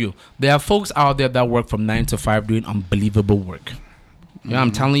me tell you, there are folks out there that work from 9 to 5 doing unbelievable work.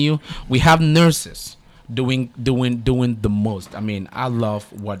 I'm telling you, we have nurses doing the most. I mean, I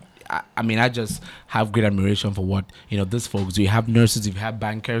love what I just have great admiration for what these folks do. You have nurses, you have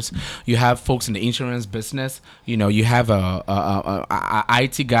bankers, you have folks in the insurance business. You have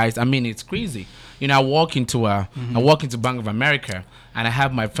IT guys. I mean, it's crazy. I walk into Bank of America, and I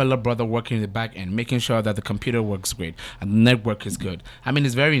have my fellow brother working in the back end, making sure that the computer works great and the network is good. I mean,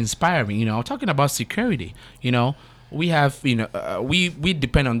 it's very inspiring. I'm talking about security. We have, we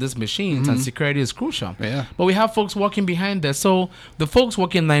depend on these machines, and security is crucial. Yeah. But we have folks working behind there. So the folks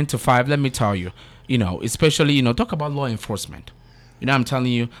working 9 to 5, let me tell you, especially, talk about law enforcement. I'm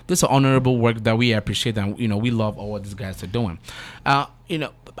telling you, this is honorable work that we appreciate, and we love all what these guys are doing.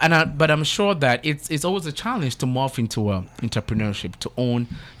 but I'm sure that it's always a challenge to morph into entrepreneurship, to own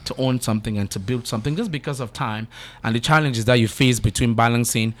something and to build something, just because of time and the challenges that you face between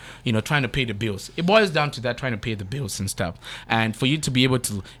balancing, trying to pay the bills. It boils down to that, trying to pay the bills and stuff. And for you to be able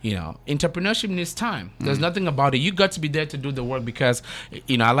to, entrepreneurship needs time. There's nothing about it. You got to be there to do the work, because,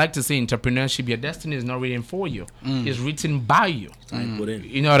 I like to say entrepreneurship, your destiny is not written for you. It's written by you.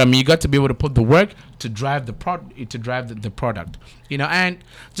 You know what I mean? You got to be able to put the work to drive the product. And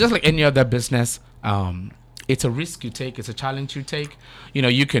just like any other business, it's a risk you take. It's a challenge you take.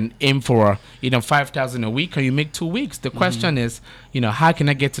 You can aim for 5,000 a week, and you make 2 weeks. The question is, how can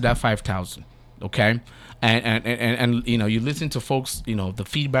I get to that 5,000? Okay, and you listen to folks. The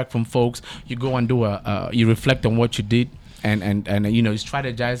feedback from folks. You go and do you reflect on what you did, and you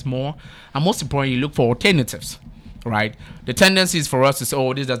strategize more, and most importantly, you look for alternatives. Right, the tendency is for us to say,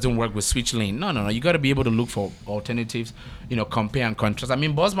 "Oh, this doesn't work," with switch lane. No. You got to be able to look for alternatives. Compare and contrast. I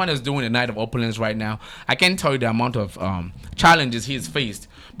mean, Bossman is doing the Night of Opulence right now. I can't tell you the amount of challenges he's faced,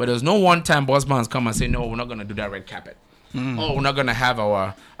 but there's no one time Bossman has come and say, "No, we're not going to do that red carpet." Oh, we're not going to have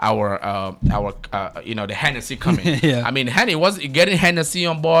our the Hennessy coming. Yeah. I mean, getting Hennessy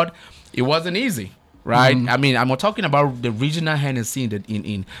on board. It wasn't easy, right? I mean, I'm talking about the regional Hennessy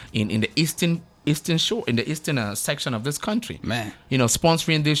in the Eastern Shore, in the eastern section of this country. Man,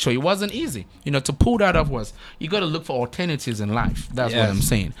 sponsoring this show, it wasn't easy. To pull that off was, you got to look for alternatives in life. That's what I'm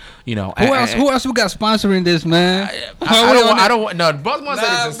saying. Who else we got sponsoring this, man? I don't. No, Bossman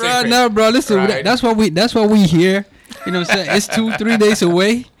said it's a secret. No, bro. Listen, right? that's what we hear. You know what I'm saying? It's 2-3 days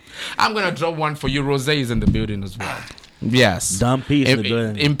away. I'm gonna drop one for you. Rosé is in the building as well. Yes, Dom P is in the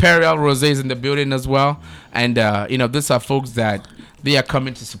building. Imperial Rosé is in the building as well, and these are folks that they are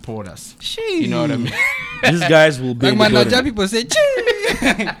coming to support us. Jeez. You know what I mean? These guys will be like in my the building. Naija people say,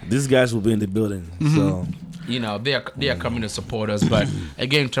 "Chee." These guys will be in the building. So they are coming to support us. But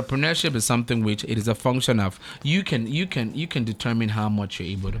again, entrepreneurship is something which it is a function of you can determine how much you're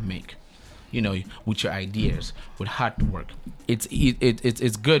able to make. With your ideas, with hard work. It's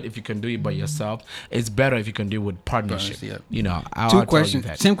good if you can do it by yourself. It's better if you can do it with partnership. Yeah. Two questions.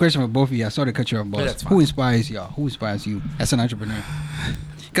 Same question for both of you. I sorry to cut you off, boss. Who inspires y'all? Who inspires you as an entrepreneur?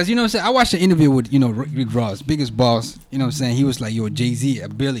 Because what I'm saying, I watched an interview with Rick Ross, biggest boss. You know what I'm saying? He was like, "Yo, Jay-Z, a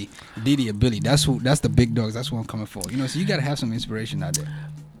Billy, Diddy, a Billy. That's the big dogs. That's what I'm coming for." So you gotta have some inspiration out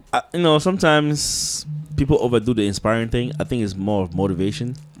there. Sometimes people overdo the inspiring thing. I think it's more of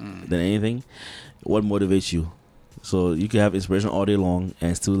motivation than anything. What motivates you? So you can have inspiration all day long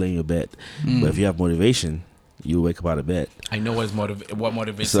and still lay in your bed. But if you have motivation, you wake up out of bed. I know what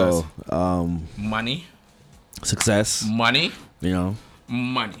motivates us. Money. Success. Money.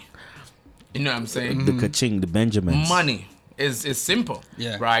 Money. You know what I'm saying? The ka-ching, the Benjamins. Money is simple.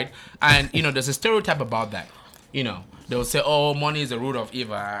 Yeah. Right? And, there's a stereotype about that. They'll say, "Oh, money is the root of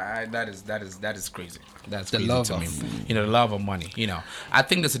evil." That is crazy. That's crazy to me. The love of money. I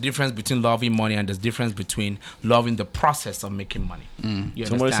think there's a difference between loving money and there's a difference between loving the process of making money. You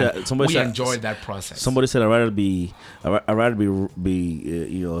understand? We enjoy that process. Somebody said, I'd rather be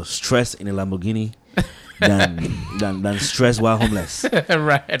stressed in a Lamborghini than stressed while homeless.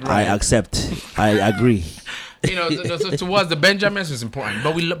 Right. I accept. I agree. So to us, the Benjamins is important,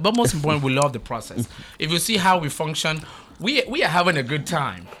 but most important, we love the process. If you see how we function, we are having a good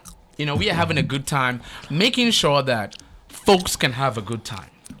time. We are having a good time, making sure that folks can have a good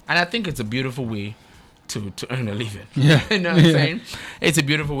time, and I think it's a beautiful way to earn a living. Yeah, you know what I'm saying? It's a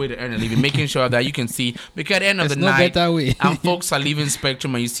beautiful way to earn a living, making sure that you can see, because at the end of the night, and folks are leaving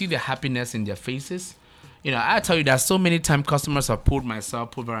Spectrum, and you see the happiness in their faces. I tell you that so many times customers have pulled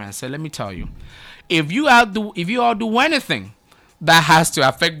around and said, "Let me tell you, if you all do anything that has to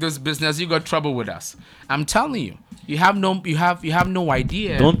affect this business, you got trouble with us." I'm telling you, you have no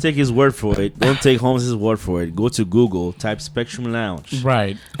idea. Don't take his word for it. Don't take Holmes' word for it. Go to Google, type Spectrum Lounge.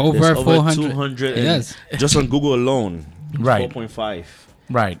 Right. Over 200. Yes. Just on Google alone. Right. 4.5.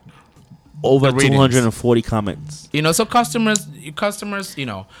 Right. Over 240 comments. So customers,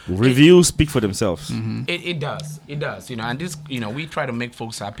 reviews speak for themselves. It does. And this, we try to make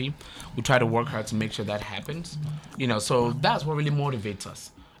folks happy. We try to work hard to make sure that happens. So that's what really motivates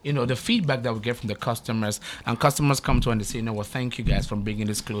us. The feedback that we get from the customers, and customers come to us and say, "Well, thank you guys for bringing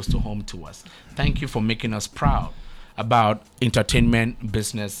this close to home to us. Thank you for making us proud about entertainment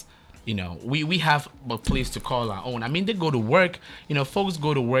business." We have a place to call our own. I mean, they go to work. Folks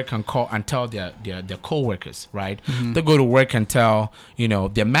go to work and call and tell their co-workers, right? They go to work and tell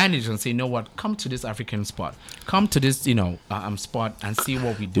their managers and say, "You know what? Come to this African spot. Come to this spot and see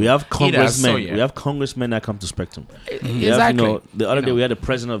what we do." We have congressmen. We have congressmen that come to Spectrum. Exactly. The other day we had the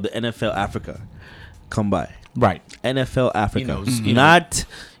president of the NFL Africa come by. Right. NFL Africa, knows, not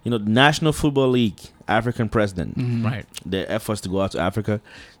National Football League African president. Right. Their efforts to go out to Africa.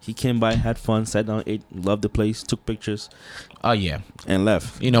 He came by, had fun, sat down, ate, loved the place, took pictures, Oh yeah. and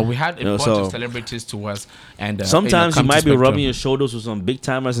left. We had a bunch so of celebrities to us, and sometimes you come to might be Spectrum. rubbing your shoulders with some big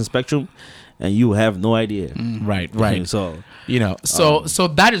timers in Spectrum, and you have no idea. Right. So So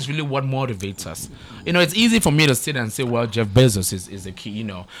that is really what motivates us. It's easy for me to sit and say, well, Jeff Bezos is the key.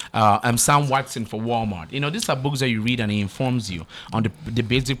 I'm Sam Watson for Walmart. These are books that you read and it informs you on the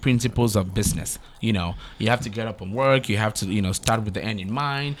basic principles of business. You have to get up and work. You have to start with the end in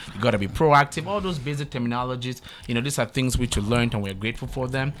mind. You got to be proactive. All those basic terminologies. These are things which you learned and we're grateful for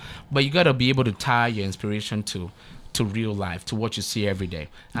them. But you got to be able to tie your inspiration to real life, to what you see every day.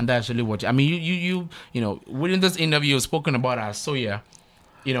 And that's really what you within this interview, you've spoken about Asoya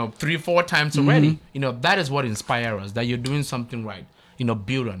 3-4 times already. That is what inspires us, that you're doing something right.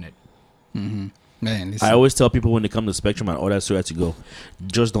 Build on it. Man, listen. I always tell people when they come to Spectrum and order soya to go,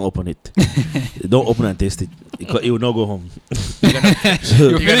 just don't open it. Don't open and taste it. It will not go home. You're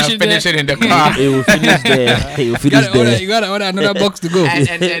gonna finish it in the car. It will finish there. It will finish there. You gotta order another box to go.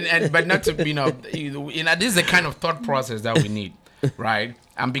 and but not to this is the kind of thought process that we need, right?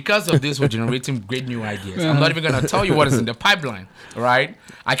 And because of this, we're generating great new ideas. I'm not even gonna tell you what is in the pipeline, right?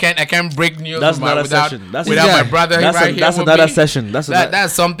 I can't break news That's without another session. my brother right here. That's with another me. session.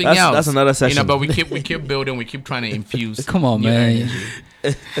 That's something else. That's another session. But we keep building. We keep trying to infuse. Come on, new man. energy.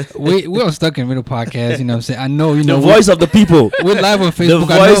 We're stuck in middle podcast. You know what I'm saying? I know. the voice of the people. We're live on The Facebook.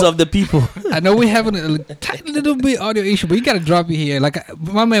 voice of the people. I know we're having a tiny little bit audio issue, but you gotta drop it here. Like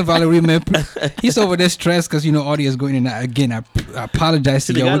my man Valerie, man, he's over there stressed because audio is going in and out. Again, I apologize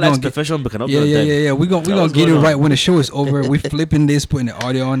to The y'all. guy We're likes gonna get, professional, but cannot yeah. We're gonna what's get it going on? right when the show is over. We're flipping this, putting the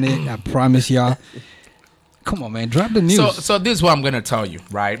audio on it. I promise y'all. Come on, man, drop the news. So this is what I'm gonna tell you,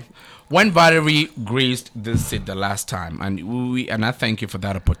 right? When Valerie graced this seat the last time, and I thank you for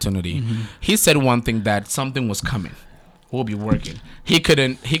that opportunity. He said one thing, that something was coming. We'll be working. He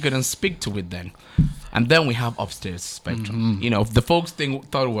couldn't speak to it then, and then we have upstairs Spectrum. The folks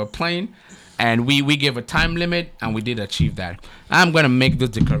thought we were playing, and we gave a time limit, and we did achieve that. I'm gonna make this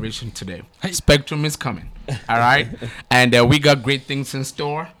declaration today. Spectrum is coming. All right, and we got great things in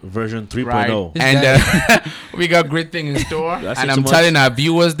store. Version 3.0. Right. And we got great things in store. That's And it I'm too telling our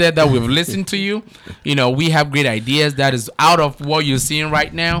viewers there that we've listened to you. We have great ideas that is out of what you're seeing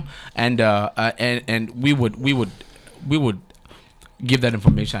right now, and we would give that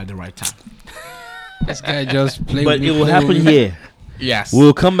information at the right time. This guy just played But with me. it will play happen with me. here. Yes.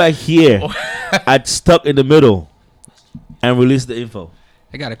 We'll come back here at Stuck in the Middle and release the info.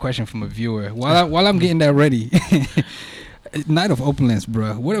 I got a question from a viewer. While I'm getting that ready, night of opulence,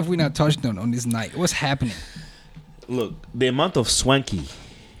 bro. What if we not touched on this night? What's happening? Look, the amount of swanky,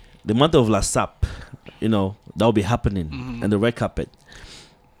 the amount of lasap, that will be happening and the red carpet.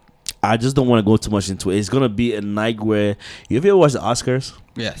 I just don't want to go too much into it. It's gonna be a night where you ever watch the Oscars?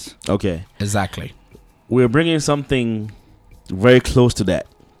 Yes. Okay, Exactly. we're bringing something very close to that.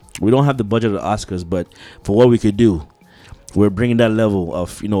 We don't have the budget of the Oscars, but for what we could do, we're bringing that level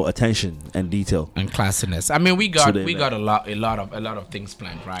of attention and detail. And classiness. I mean, we got Today, a lot of things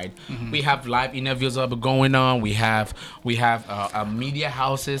planned, right? We have live interviews that are going on. We have media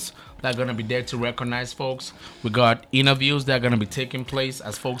houses that are gonna be there to recognize folks. We got interviews that are gonna be taking place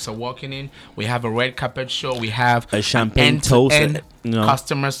as folks are walking in. We have a red carpet show. We have A champagne an toast, end-to-end you know.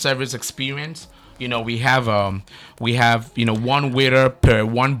 customer service experience. We have one waiter per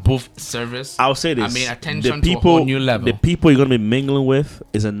one booth service. I'll say this: I mean, attention the to a whole new level. The people you're gonna be mingling with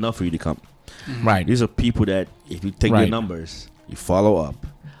is enough for you to come. Right. These are people that if you take their Right. numbers, you follow up,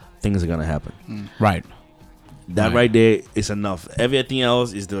 things are gonna happen. Right. That right there is enough. Everything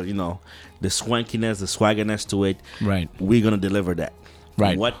else is the swankiness, the swaggerness to it. Right. We're gonna deliver that.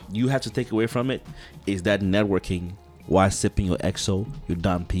 Right. What you have to take away from it is that networking while sipping your XO, your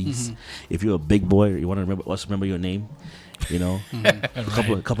Don Peace. If you're a big boy, you want to remember your name.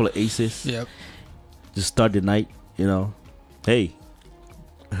 A couple of aces. Yep. Just start the night. Hey.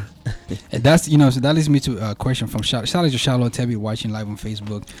 And that's so that leads me to a question from shout out to Charlotte Tebby watching live on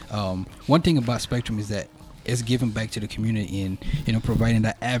Facebook. One thing about Spectrum is that it's giving back to the community and providing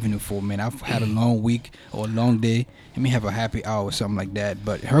that avenue for man. I've had a long week or a long day. I may have a happy hour or something like that.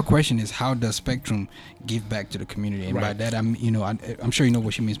 But her question is, how does Spectrum give back to the community? And by Right. that, I'm sure you know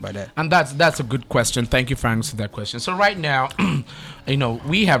what she means by that. And that's a good question. Thank you for answering that question. So right now,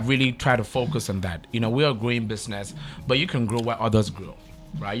 we have really tried to focus on that. We are a growing business, but you can grow where others grow.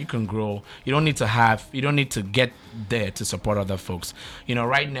 Right, you can grow. You don't need to get there to support other folks.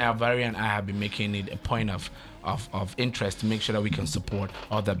 Right now, Valerie and I have been making it a point of of interest to make sure that we can support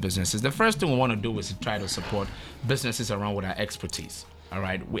other businesses. The first thing we want to do is to try to support businesses around with our expertise. All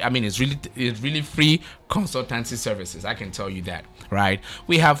right. It's really free consultancy services. I can tell you that. Right.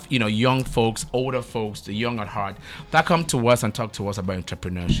 We have, young folks, older folks, the young at heart that come to us and talk to us about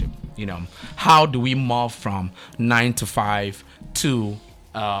entrepreneurship. How do we move from 9 to 5 to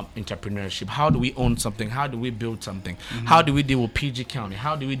entrepreneurship? How do we own something? How do we build something? How do we deal with PG County?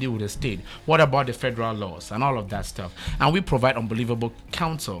 How do we deal with the state? What about the federal laws and all of that stuff? And we provide unbelievable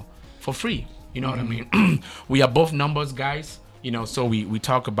counsel for free. You know what I mean? We are both numbers guys. So we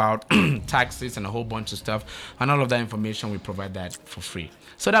talk about taxes and a whole bunch of stuff, and all of that information we provide that for free.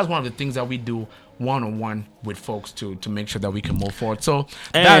 So that's one of the things that we do one-on-one with folks to make sure that we can move forward. So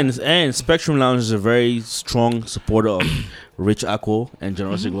and Spectrum Lounge is a very strong supporter of Rich Aquo and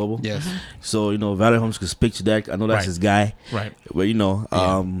Generosity Global. Yes. So Valley Homes could speak to that. I know that's his guy. Right. But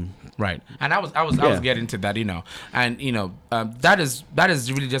Right, and I was getting to that, and that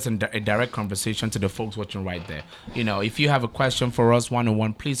is really just a direct conversation to the folks watching right there. If you have a question for us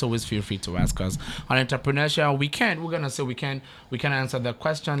one-on-one, please always feel free to ask us on entrepreneurship. We're gonna say we can answer that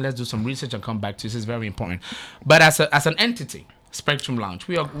question. Let's do some research and come back to this. Is very important. But as an entity, Spectrum Lounge,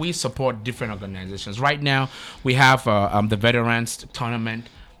 we support different organizations. Right now, we have the Veterans Tournament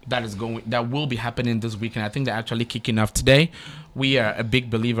that will be happening this weekend. I think they're actually kicking off today. We are a big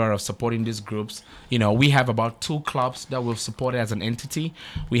believer of supporting these groups. We have about 2 clubs that we've supported as an entity.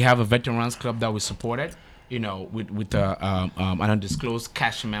 We have a veterans club that we supported, with an undisclosed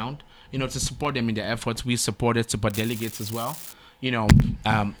cash amount, to support them in their efforts. We supported super delegates as well,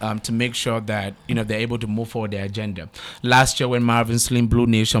 to make sure that, they're able to move forward their agenda. Last year when Marvin Slim Blue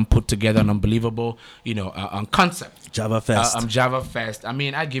Nation put together an unbelievable, concept. Java Fest. Java Fest.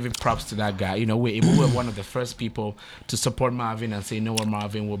 I give it props to that guy. We were one of the first people to support Marvin and say,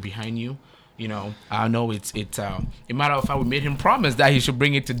 Marvin, we're behind you. I know it's a matter of fact, we made him promise that he should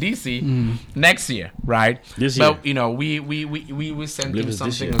bring it to DC next year, right? This year. But we sent him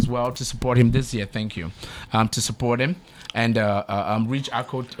something as well to support him this year. Thank you, to support him. And Rich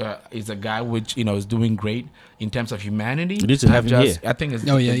Aquo is a guy which is doing great in terms of humanity. We need to have him here. I think it's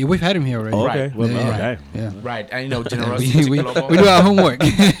we've had him here already. Oh, okay. Right. Well, Yeah. okay. Right, and Generosity we Global. do our homework.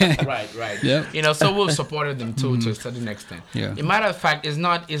 right. Yep. So we've supported them too to a certain extent. Yeah. A matter of fact, it's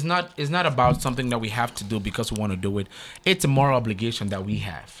not about something that we have to do because we want to do it. It's a moral obligation that we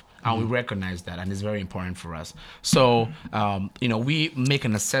have. And we recognize that, and it's very important for us. So, we make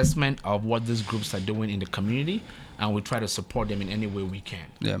an assessment of what these groups are doing in the community, and we try to support them in any way we can.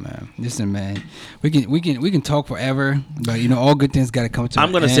 Yeah, man. Listen, man. We can talk forever, but all good things got to come to.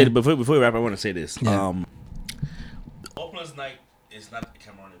 I'm gonna say before we wrap. I want to say this. Yeah. Openers Night is not a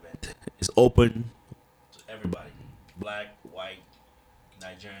Cameroon event. It's open to everybody: black, white,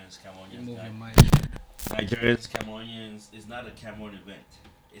 Nigerians, Cameroonians. Nigerians, Cameroonians. It's not a Cameroon event.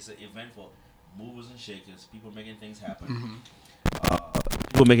 It's an event for movers and shakers, people making things happen.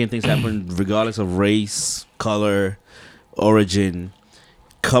 People making things happen regardless of race, color, origin.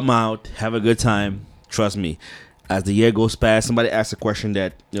 Come out, have a good time. Trust me. As the year goes past, somebody asked a question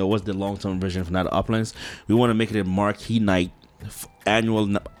that, what's the long-term vision for Night of Uplands? We want to make it a marquee night,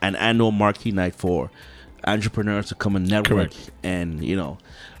 an annual marquee night for entrepreneurs to come and network. Correct. And,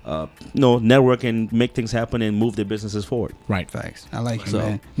 network and make things happen and move their businesses forward. Right. Facts. I like it,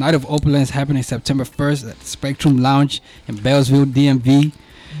 man. Night of Opulence happening September 1st at Spectrum Lounge in Belleville, DMV.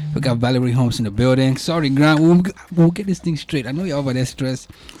 We got Valerie Holmes in the building. Sorry, Grant. We'll get this thing straight. I know you're over there stressed.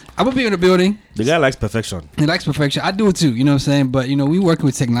 I'm going to be in the building. The guy likes perfection. He likes perfection. I do it too, you know what I'm saying? But, we working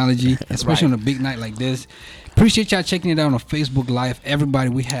with technology, especially on a big night like this. Appreciate y'all checking it out on Facebook Live. Everybody,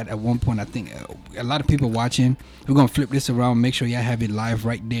 we had at one point, I think, a lot of people watching. We're going to flip this around. Make sure y'all have it live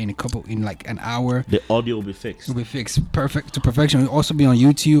right there in like an hour. The audio will be fixed. It'll be fixed perfect to perfection. It'll also be on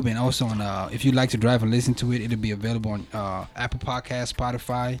YouTube and also on, if you'd like to drive and listen to it, it'll be available on Apple Podcasts,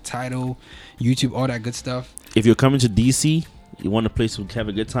 Spotify, Tidal, YouTube, all that good stuff. If you're coming to DC, you want a place to have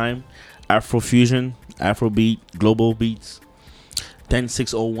a good time, Afrofusion, Afrobeat, Global Beats,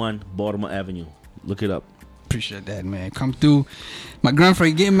 10601 Baltimore Avenue. Look it up. Appreciate that, man. Come through. My grandfather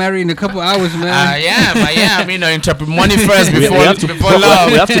getting married in a couple hours, man. Money first before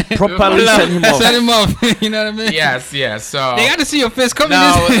love. We have to properly send him off. Send him off. You know what I mean? Yes. So they got to see your face coming.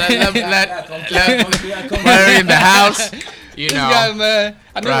 No, let Mary in the house. This guy, man.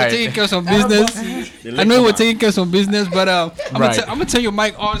 I know we're taking care of some business. But I'm gonna tell you,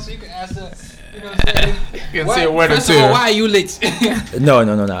 Mike, on so you can answer. You know what I'm saying? You can say a word or two. Why are you late? No.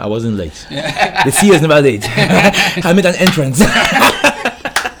 I wasn't late. The sea is never late. I made an entrance.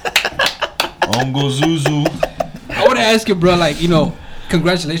 Ongo Zuzu. I want to ask you, bro.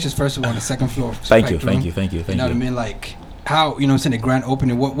 congratulations first of all on the second floor. Thank you. You know what I mean? Like how what I'm saying, the grand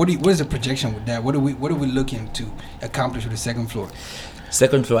opening. What is the projection with that? What are we looking to accomplish with the second floor?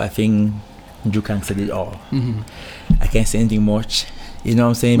 Second floor, I think you can say it all. I can't say anything much. You know what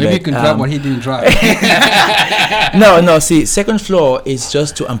I'm saying? Maybe but, you can drop what he didn't drop. No. See, second floor is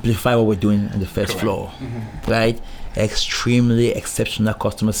just to amplify what we're doing on the first floor, right? Extremely exceptional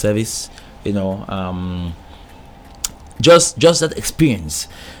customer service. You know, just that experience,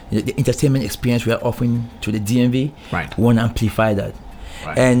 the entertainment experience we are offering to the DMV. Right. We want to amplify that.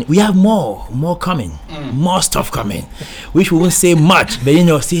 Right. And we have more coming, more stuff coming, which we won't say much,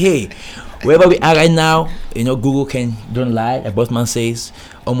 but see, hey, wherever we are right now, Google don't lie. Like Bossman says,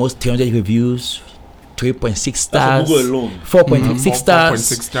 almost 300 reviews, 3.6 stars, Google alone. 4.6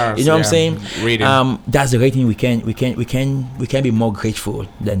 stars. 4.6 stars. You know what I'm saying? Rating. That's the rating we can be more grateful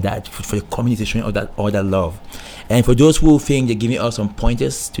than that for the community showing all that love. And for those who think they're giving us some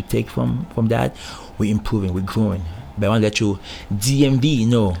pointers to take from that, we're improving, we're growing. But I want to let you,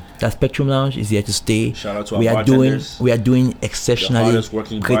 DMV, that Spectrum Lounge is here to stay. Shout out to our bartenders. We are doing exceptionally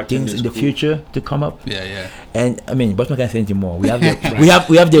great things in the crew. future to come up. Yeah. And I mean, Bossman can't say anything more. We have the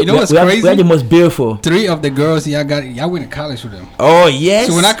what's we crazy? have the most beautiful. 3 of the girls y'all went to college with them. Oh yes.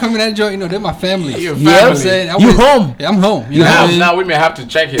 So when I come in that joint, they're my family. You're You know what I'm family. saying? You home? Yeah, I'm home. You know what I mean? Now we may have to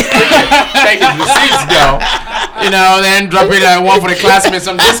check his receipts, though. Then drop it one for the classmates,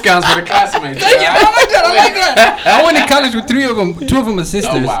 some discounts for the classmates. Thank you. I like that. I went to college with 3 of them. 2 of them are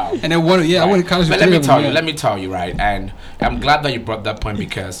sisters. Oh, wow. And then one. Yeah, I went to college with But 3 of them. let me tell you, right? And I'm glad that you brought that point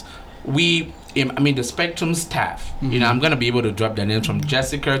because the Spectrum staff, I'm going to be able to drop their names from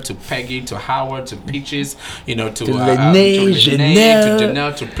Jessica to Peggy to Howard to Peaches, to Lene, to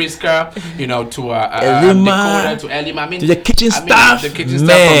Janelle, to Priska, to Dakota, to Elima. To the kitchen staff. The kitchen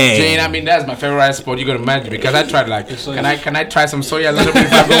staff from Jane. That's my favorite spot. You can imagine because I tried can I try some soya a little bit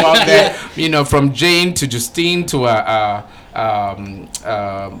if I go out there? From Jane to Justine to who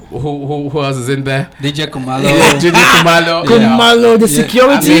else is in there? DJ Kumalo. Kumalo, the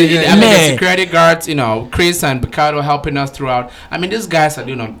security the security guards, Chris and Picardo helping us throughout. These guys are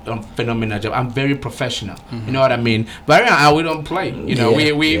doing a phenomenal job. I'm very professional. You know what I mean? But we don't play.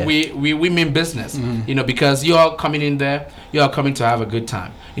 We mean business. Because you are coming in there, you are coming to have a good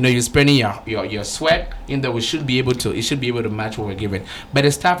time. You're spending your sweat in there. It should be able to match what we're giving. But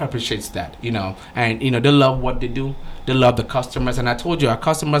the staff appreciates that. And they love what they do. They love the customers, and I told you our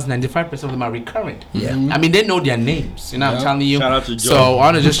customers, 95% of them are recurrent. Yeah. They know their names. I'm telling you. Shout out to Joe. So I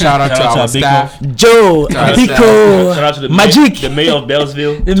want to just shout out to our staff. Joe, Pico, Shout out to the Magic, the mayor of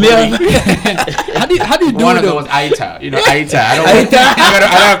Bellsville. the mayor. How do you do One it? of them was Aita. Aita. I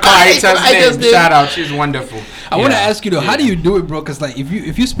don't call Aita's name. Shout out. She's wonderful. I want to ask you though, how do you do it, bro? Because like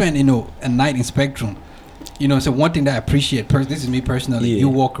if you spend a night in Spectrum, so one thing that I appreciate, this is me personally, you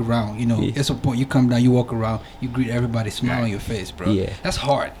walk around, at some point you come down, you walk around, you greet everybody, smile on your face, bro. Yeah. That's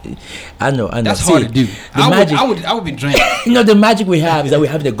hard. I know. That's hard to do. I would be drained. The magic we have is that we're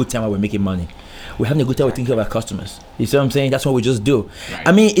having a good time while we're making money. We're having a good time with thinking of our customers. You see what I'm saying? That's what we just do.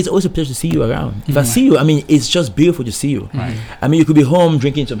 Right. It's always a pleasure to see you around. If I see you, it's just beautiful to see you. Right. You could be home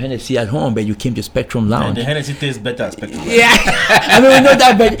drinking some Hennessy at home, but you came to Spectrum Lounge. The Hennessy tastes better at Spectrum. Yeah. We know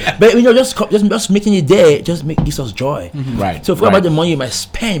that, but just making it there gives us joy. Right. So forget about the money you might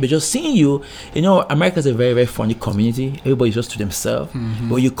spend, but just seeing you, America's a very, very funny community. Everybody's just to themselves. But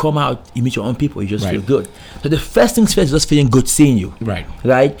when you come out, you meet your own people, you just feel good. So the first things first is just feeling good seeing you. Right.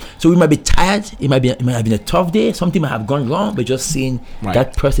 Right? So we might be tired, it might have been a tough day, something might have gone wrong, but just seeing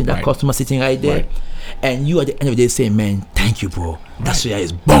that person, that customer sitting right there, and you at the end of the day saying, man, thank you, bro. That's why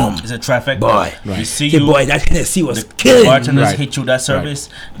it's boom. It's a traffic boy. You see you, boy, that Hennessy was the killing. bartenders hit you that service.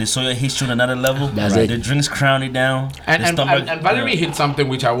 The soya hits you on another level. That's it. The drinks crown it down. And Valerie hit something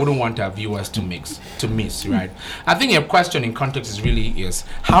which I wouldn't want our viewers to miss, right? I think your question in context is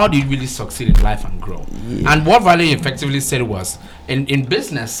how do you really succeed in life and grow? Yeah. And what Valerie effectively said was, in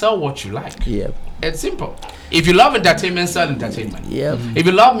business, sell what you like. Yeah. It's simple. If you love entertainment, sell entertainment. Yeah. If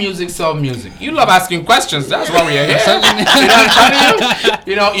you love music, sell music. You love asking questions. That's why we are here.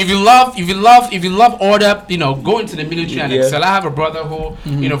 You know what I'm telling you? If you love order, go into the military and excel. I have a brother who,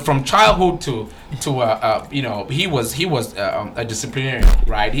 from childhood to he was a disciplinarian,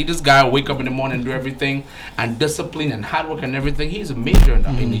 right? This guy will wake up in the morning and do everything, and discipline and hard work and everything. He's a major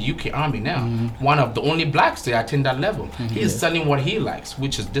in the UK Army now. One of the only blacks to attain that level. He's selling what he likes,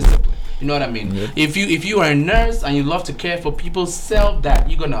 which is discipline. You know what I mean? Yep. If you are a nurse and you love to care for people, sell that.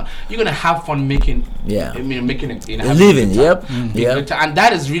 You're gonna have fun making it. A living. Yep. And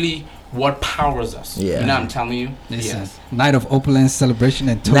that is really what powers us. Yeah. You know what I'm telling you? Listen, Yes. Night of opulence celebration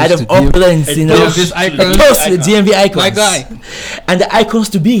and toast Night of to DMV. opulence, you know. toast This to icon. Toast to the DMV icons. My guy. And the icons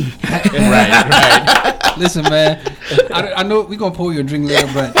to be. Right. Listen, man. I know we're gonna pour you a drink later,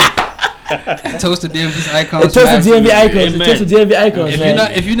 but toast to DMV's icons. Toast to man. DMV icons. Amen. Toast to DMV icons,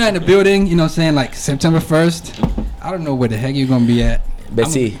 man. If you're not in the building, you know what I'm saying, like September 1st, I don't know where the heck you're gonna be at. But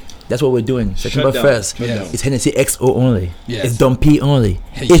see, that's what we're doing. September down. 1st. Shut down. It's Hennessy XO only. Yes. It's Dom P only.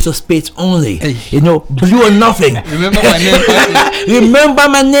 Hey. Ace of Spades only. Hey. You know, blue or nothing. Remember my name? Remember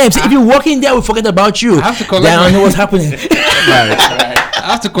my name. So if you walk in there, we forget about you. I have to collect Then I don't my- know what's happening.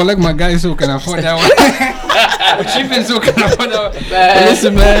 I have to collect my guys who can afford that one. Shipping so can afford that one. But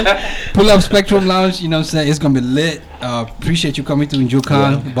listen, man. Pull up Spectrum Lounge. You know what I'm saying? It's going to be lit. Appreciate you coming through,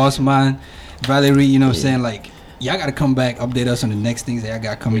 Jukan, Boss Man, Valerie. You know what I'm saying? Like, y'all got to come back, update us on the next things that y'all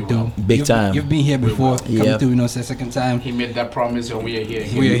got coming through. Big time. You've been here before. Coming Yep. through, you know what I'm saying? Second time. He made that promise, and we are here.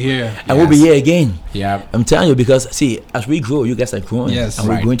 We are here. And we'll be here again. Yeah. I'm telling you, because see, as we grow, you guys are growing. Yes. And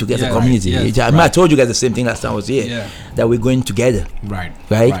Right. we're going together as Yeah. a community. Yes. I mean, I told you guys the same thing last time I was here. Yeah. That we're going together. Right.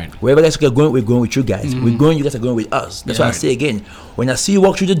 Right? Wherever guys are going, we're going with you guys. We're going, you guys are going with us. That's why I Right. say again, when I see you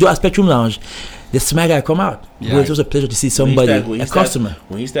walk through the door at Spectrum Lounge, the smile guy come out. Yeah. Well, it was a pleasure to see somebody, a customer.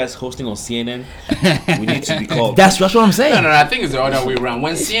 When he starts hosting on CNN, we need to be called. That's what I'm saying. No, I think it's the other way around.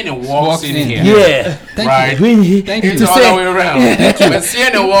 When CNN walks in here, Yeah. Thank right? Really? Thank you. It's To the other say, way around. When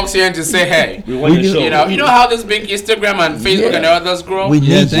CNN walks in to say, hey, We want the We show. you know how this big Instagram and Facebook Yeah. and others grow? We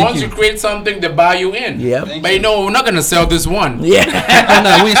Yeah, need thank Once you. you create something, they buy you in. Yeah. Thank But you know, we're not going to sell this one. Yeah. Oh,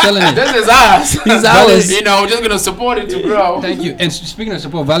 no, we ain't selling it. This is ours. It's ours. You know, we're just going to support it to grow. Thank you. And speaking of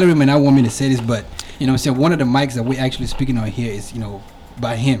support, Valerie may not want me to say this, but you know what I'm saying, one of the mics that we're actually speaking on here is, you know,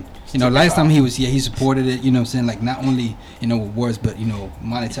 by him. You know, last time he was here, he supported it, you know what I'm saying, like not only, you know, with words, but, you know,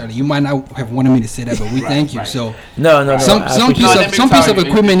 monetarily. You might not have wanted me to say that, but we thank you. right. So No. some I piece appreciate No, it. let of me some tell piece of you,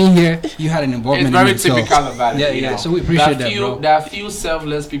 equipment in here, you had an involvement It's very in it. So, typical of Valerie. yeah, you yeah. know. So we appreciate that, bro. There are few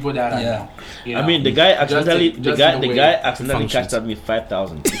selfless people that I Yeah. know. You I know. mean, the guy Just accidentally, in- the just guy, in the the way guy it accidentally functions. cashed out me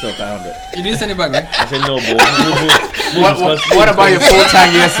 5,000 instead of 500. You didn't send it back, right? I said no, bro. What about your full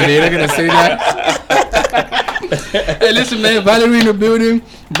time yesterday? You're not gonna say that? Hey, listen, man. Valerie in the building.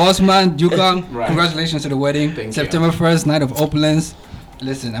 Boss man, Jukan. Right. Congratulations to the wedding. Thank you. September 1st, Night of Opulence.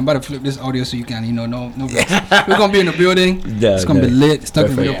 Listen, I'm about to flip this audio so you can, you know, no. We're gonna be in the building. Yeah, It's gonna be yeah. lit. Stuck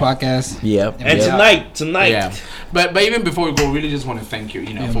in Perfect. Video Podcast. Yeah. And yeah. tonight, Yeah. But even before we go, really just want to thank you,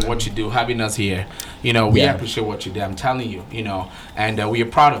 you know, Yeah, for man. what you do, having us here. You know, we Yeah. appreciate what you do. I'm telling you, you know, and we are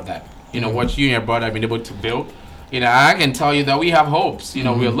proud of that. You know, what you and your brother have been able to build. You know, I can tell you that we have hopes. You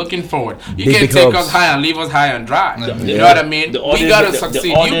know, we're looking forward. You Big, can't big take hopes. us high and leave us high and dry. Yeah. You know what I mean? The We audience, gotta the succeed.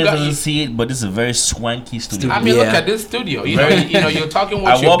 You audience got. doesn't see it, but this is a very swanky studio. I mean, look Yeah. at this studio. You know, Very- you're talking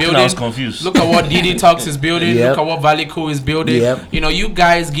what I you're walked in, building. I was confused. Look at what DD Talks is building. Yep. Look at what Valley Cool is building. Yep. You know, you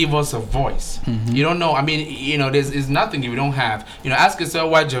guys give us a voice. You don't know. I mean, you know, there's nothing you don't have. You know, ask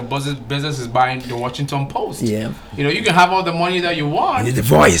yourself why Jeff Bezos' business is buying the Washington Post. Yeah. You know, you can have all the money that you want. You need the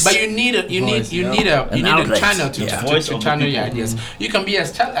voice. But you need a Voice, yeah. you need a outlet. channel to, Yeah. to, Voice to of the channel your people. ideas. You can be as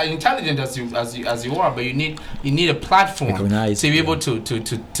intelligent as you are, but you need a platform Recognized, to be yeah. able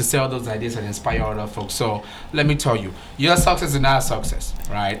to sell those ideas and inspire other folks. So let me tell you, your success is our success,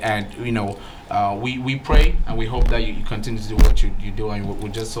 right? And you know, we pray and we hope that you continue to do what you do, and we're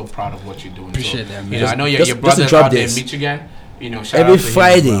just so proud of what you're doing. Appreciate so, that, man. You know, I know your Just to brother's drop out there in this. Michigan. You know, shout Every out to him as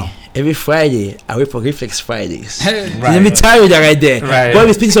Friday, well. every Friday, I wait for Reflex Fridays. Hey. Right. Let me tell you that right there. Right. Boy,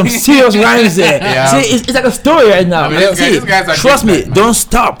 we speak some serious rhymes there. Yeah. See, it's like a story right now. I mean, Like, these guys are trust me, different, man. don't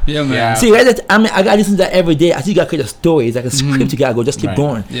stop. Yeah, man. Yeah. See, right there, I mean, I gotta listen to that every day. I think you gotta create a story. It's like a script you gotta go. Just keep Right.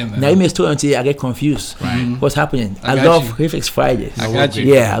 going. Yeah, man. Now you make a story until I get confused. What's happening? I I, got love you. Reflex Fridays. I got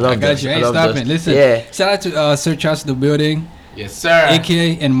you. Yeah, I love I got those. you. I Ain't love stopping. those. Listen, Yeah. shout out to Sir Charles to the building, Yes, sir.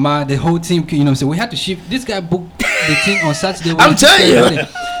 AKA and Ma, the whole team. You know, so we had to shift. This guy booked the team on Saturday. I'm telling you.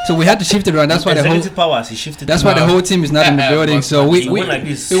 So we had to shift it around. That's why the whole. Executive powers, he shifted. That's to why the now. whole team is not in the building. So we He went like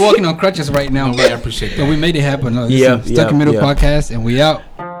this. we're walking on crutches right now. No, we appreciate But that. we made it happen. No, Yeah, listen, Stuck in yeah, Middle yeah. Podcast, and we out.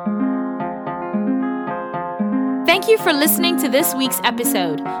 Thank you for listening to this week's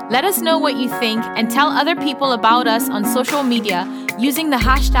episode. Let us know what you think and tell other people about us on social media using the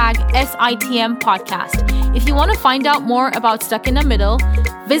hashtag SITM podcast. If you want to find out more about Stuck in the Middle,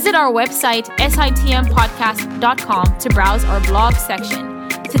 visit our website sitmpodcast.com to browse our blog section.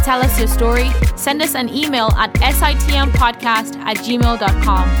 To tell us your story, send us an email at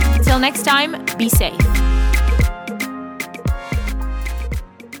sitmpodcast@gmail.com. Till next time, be safe.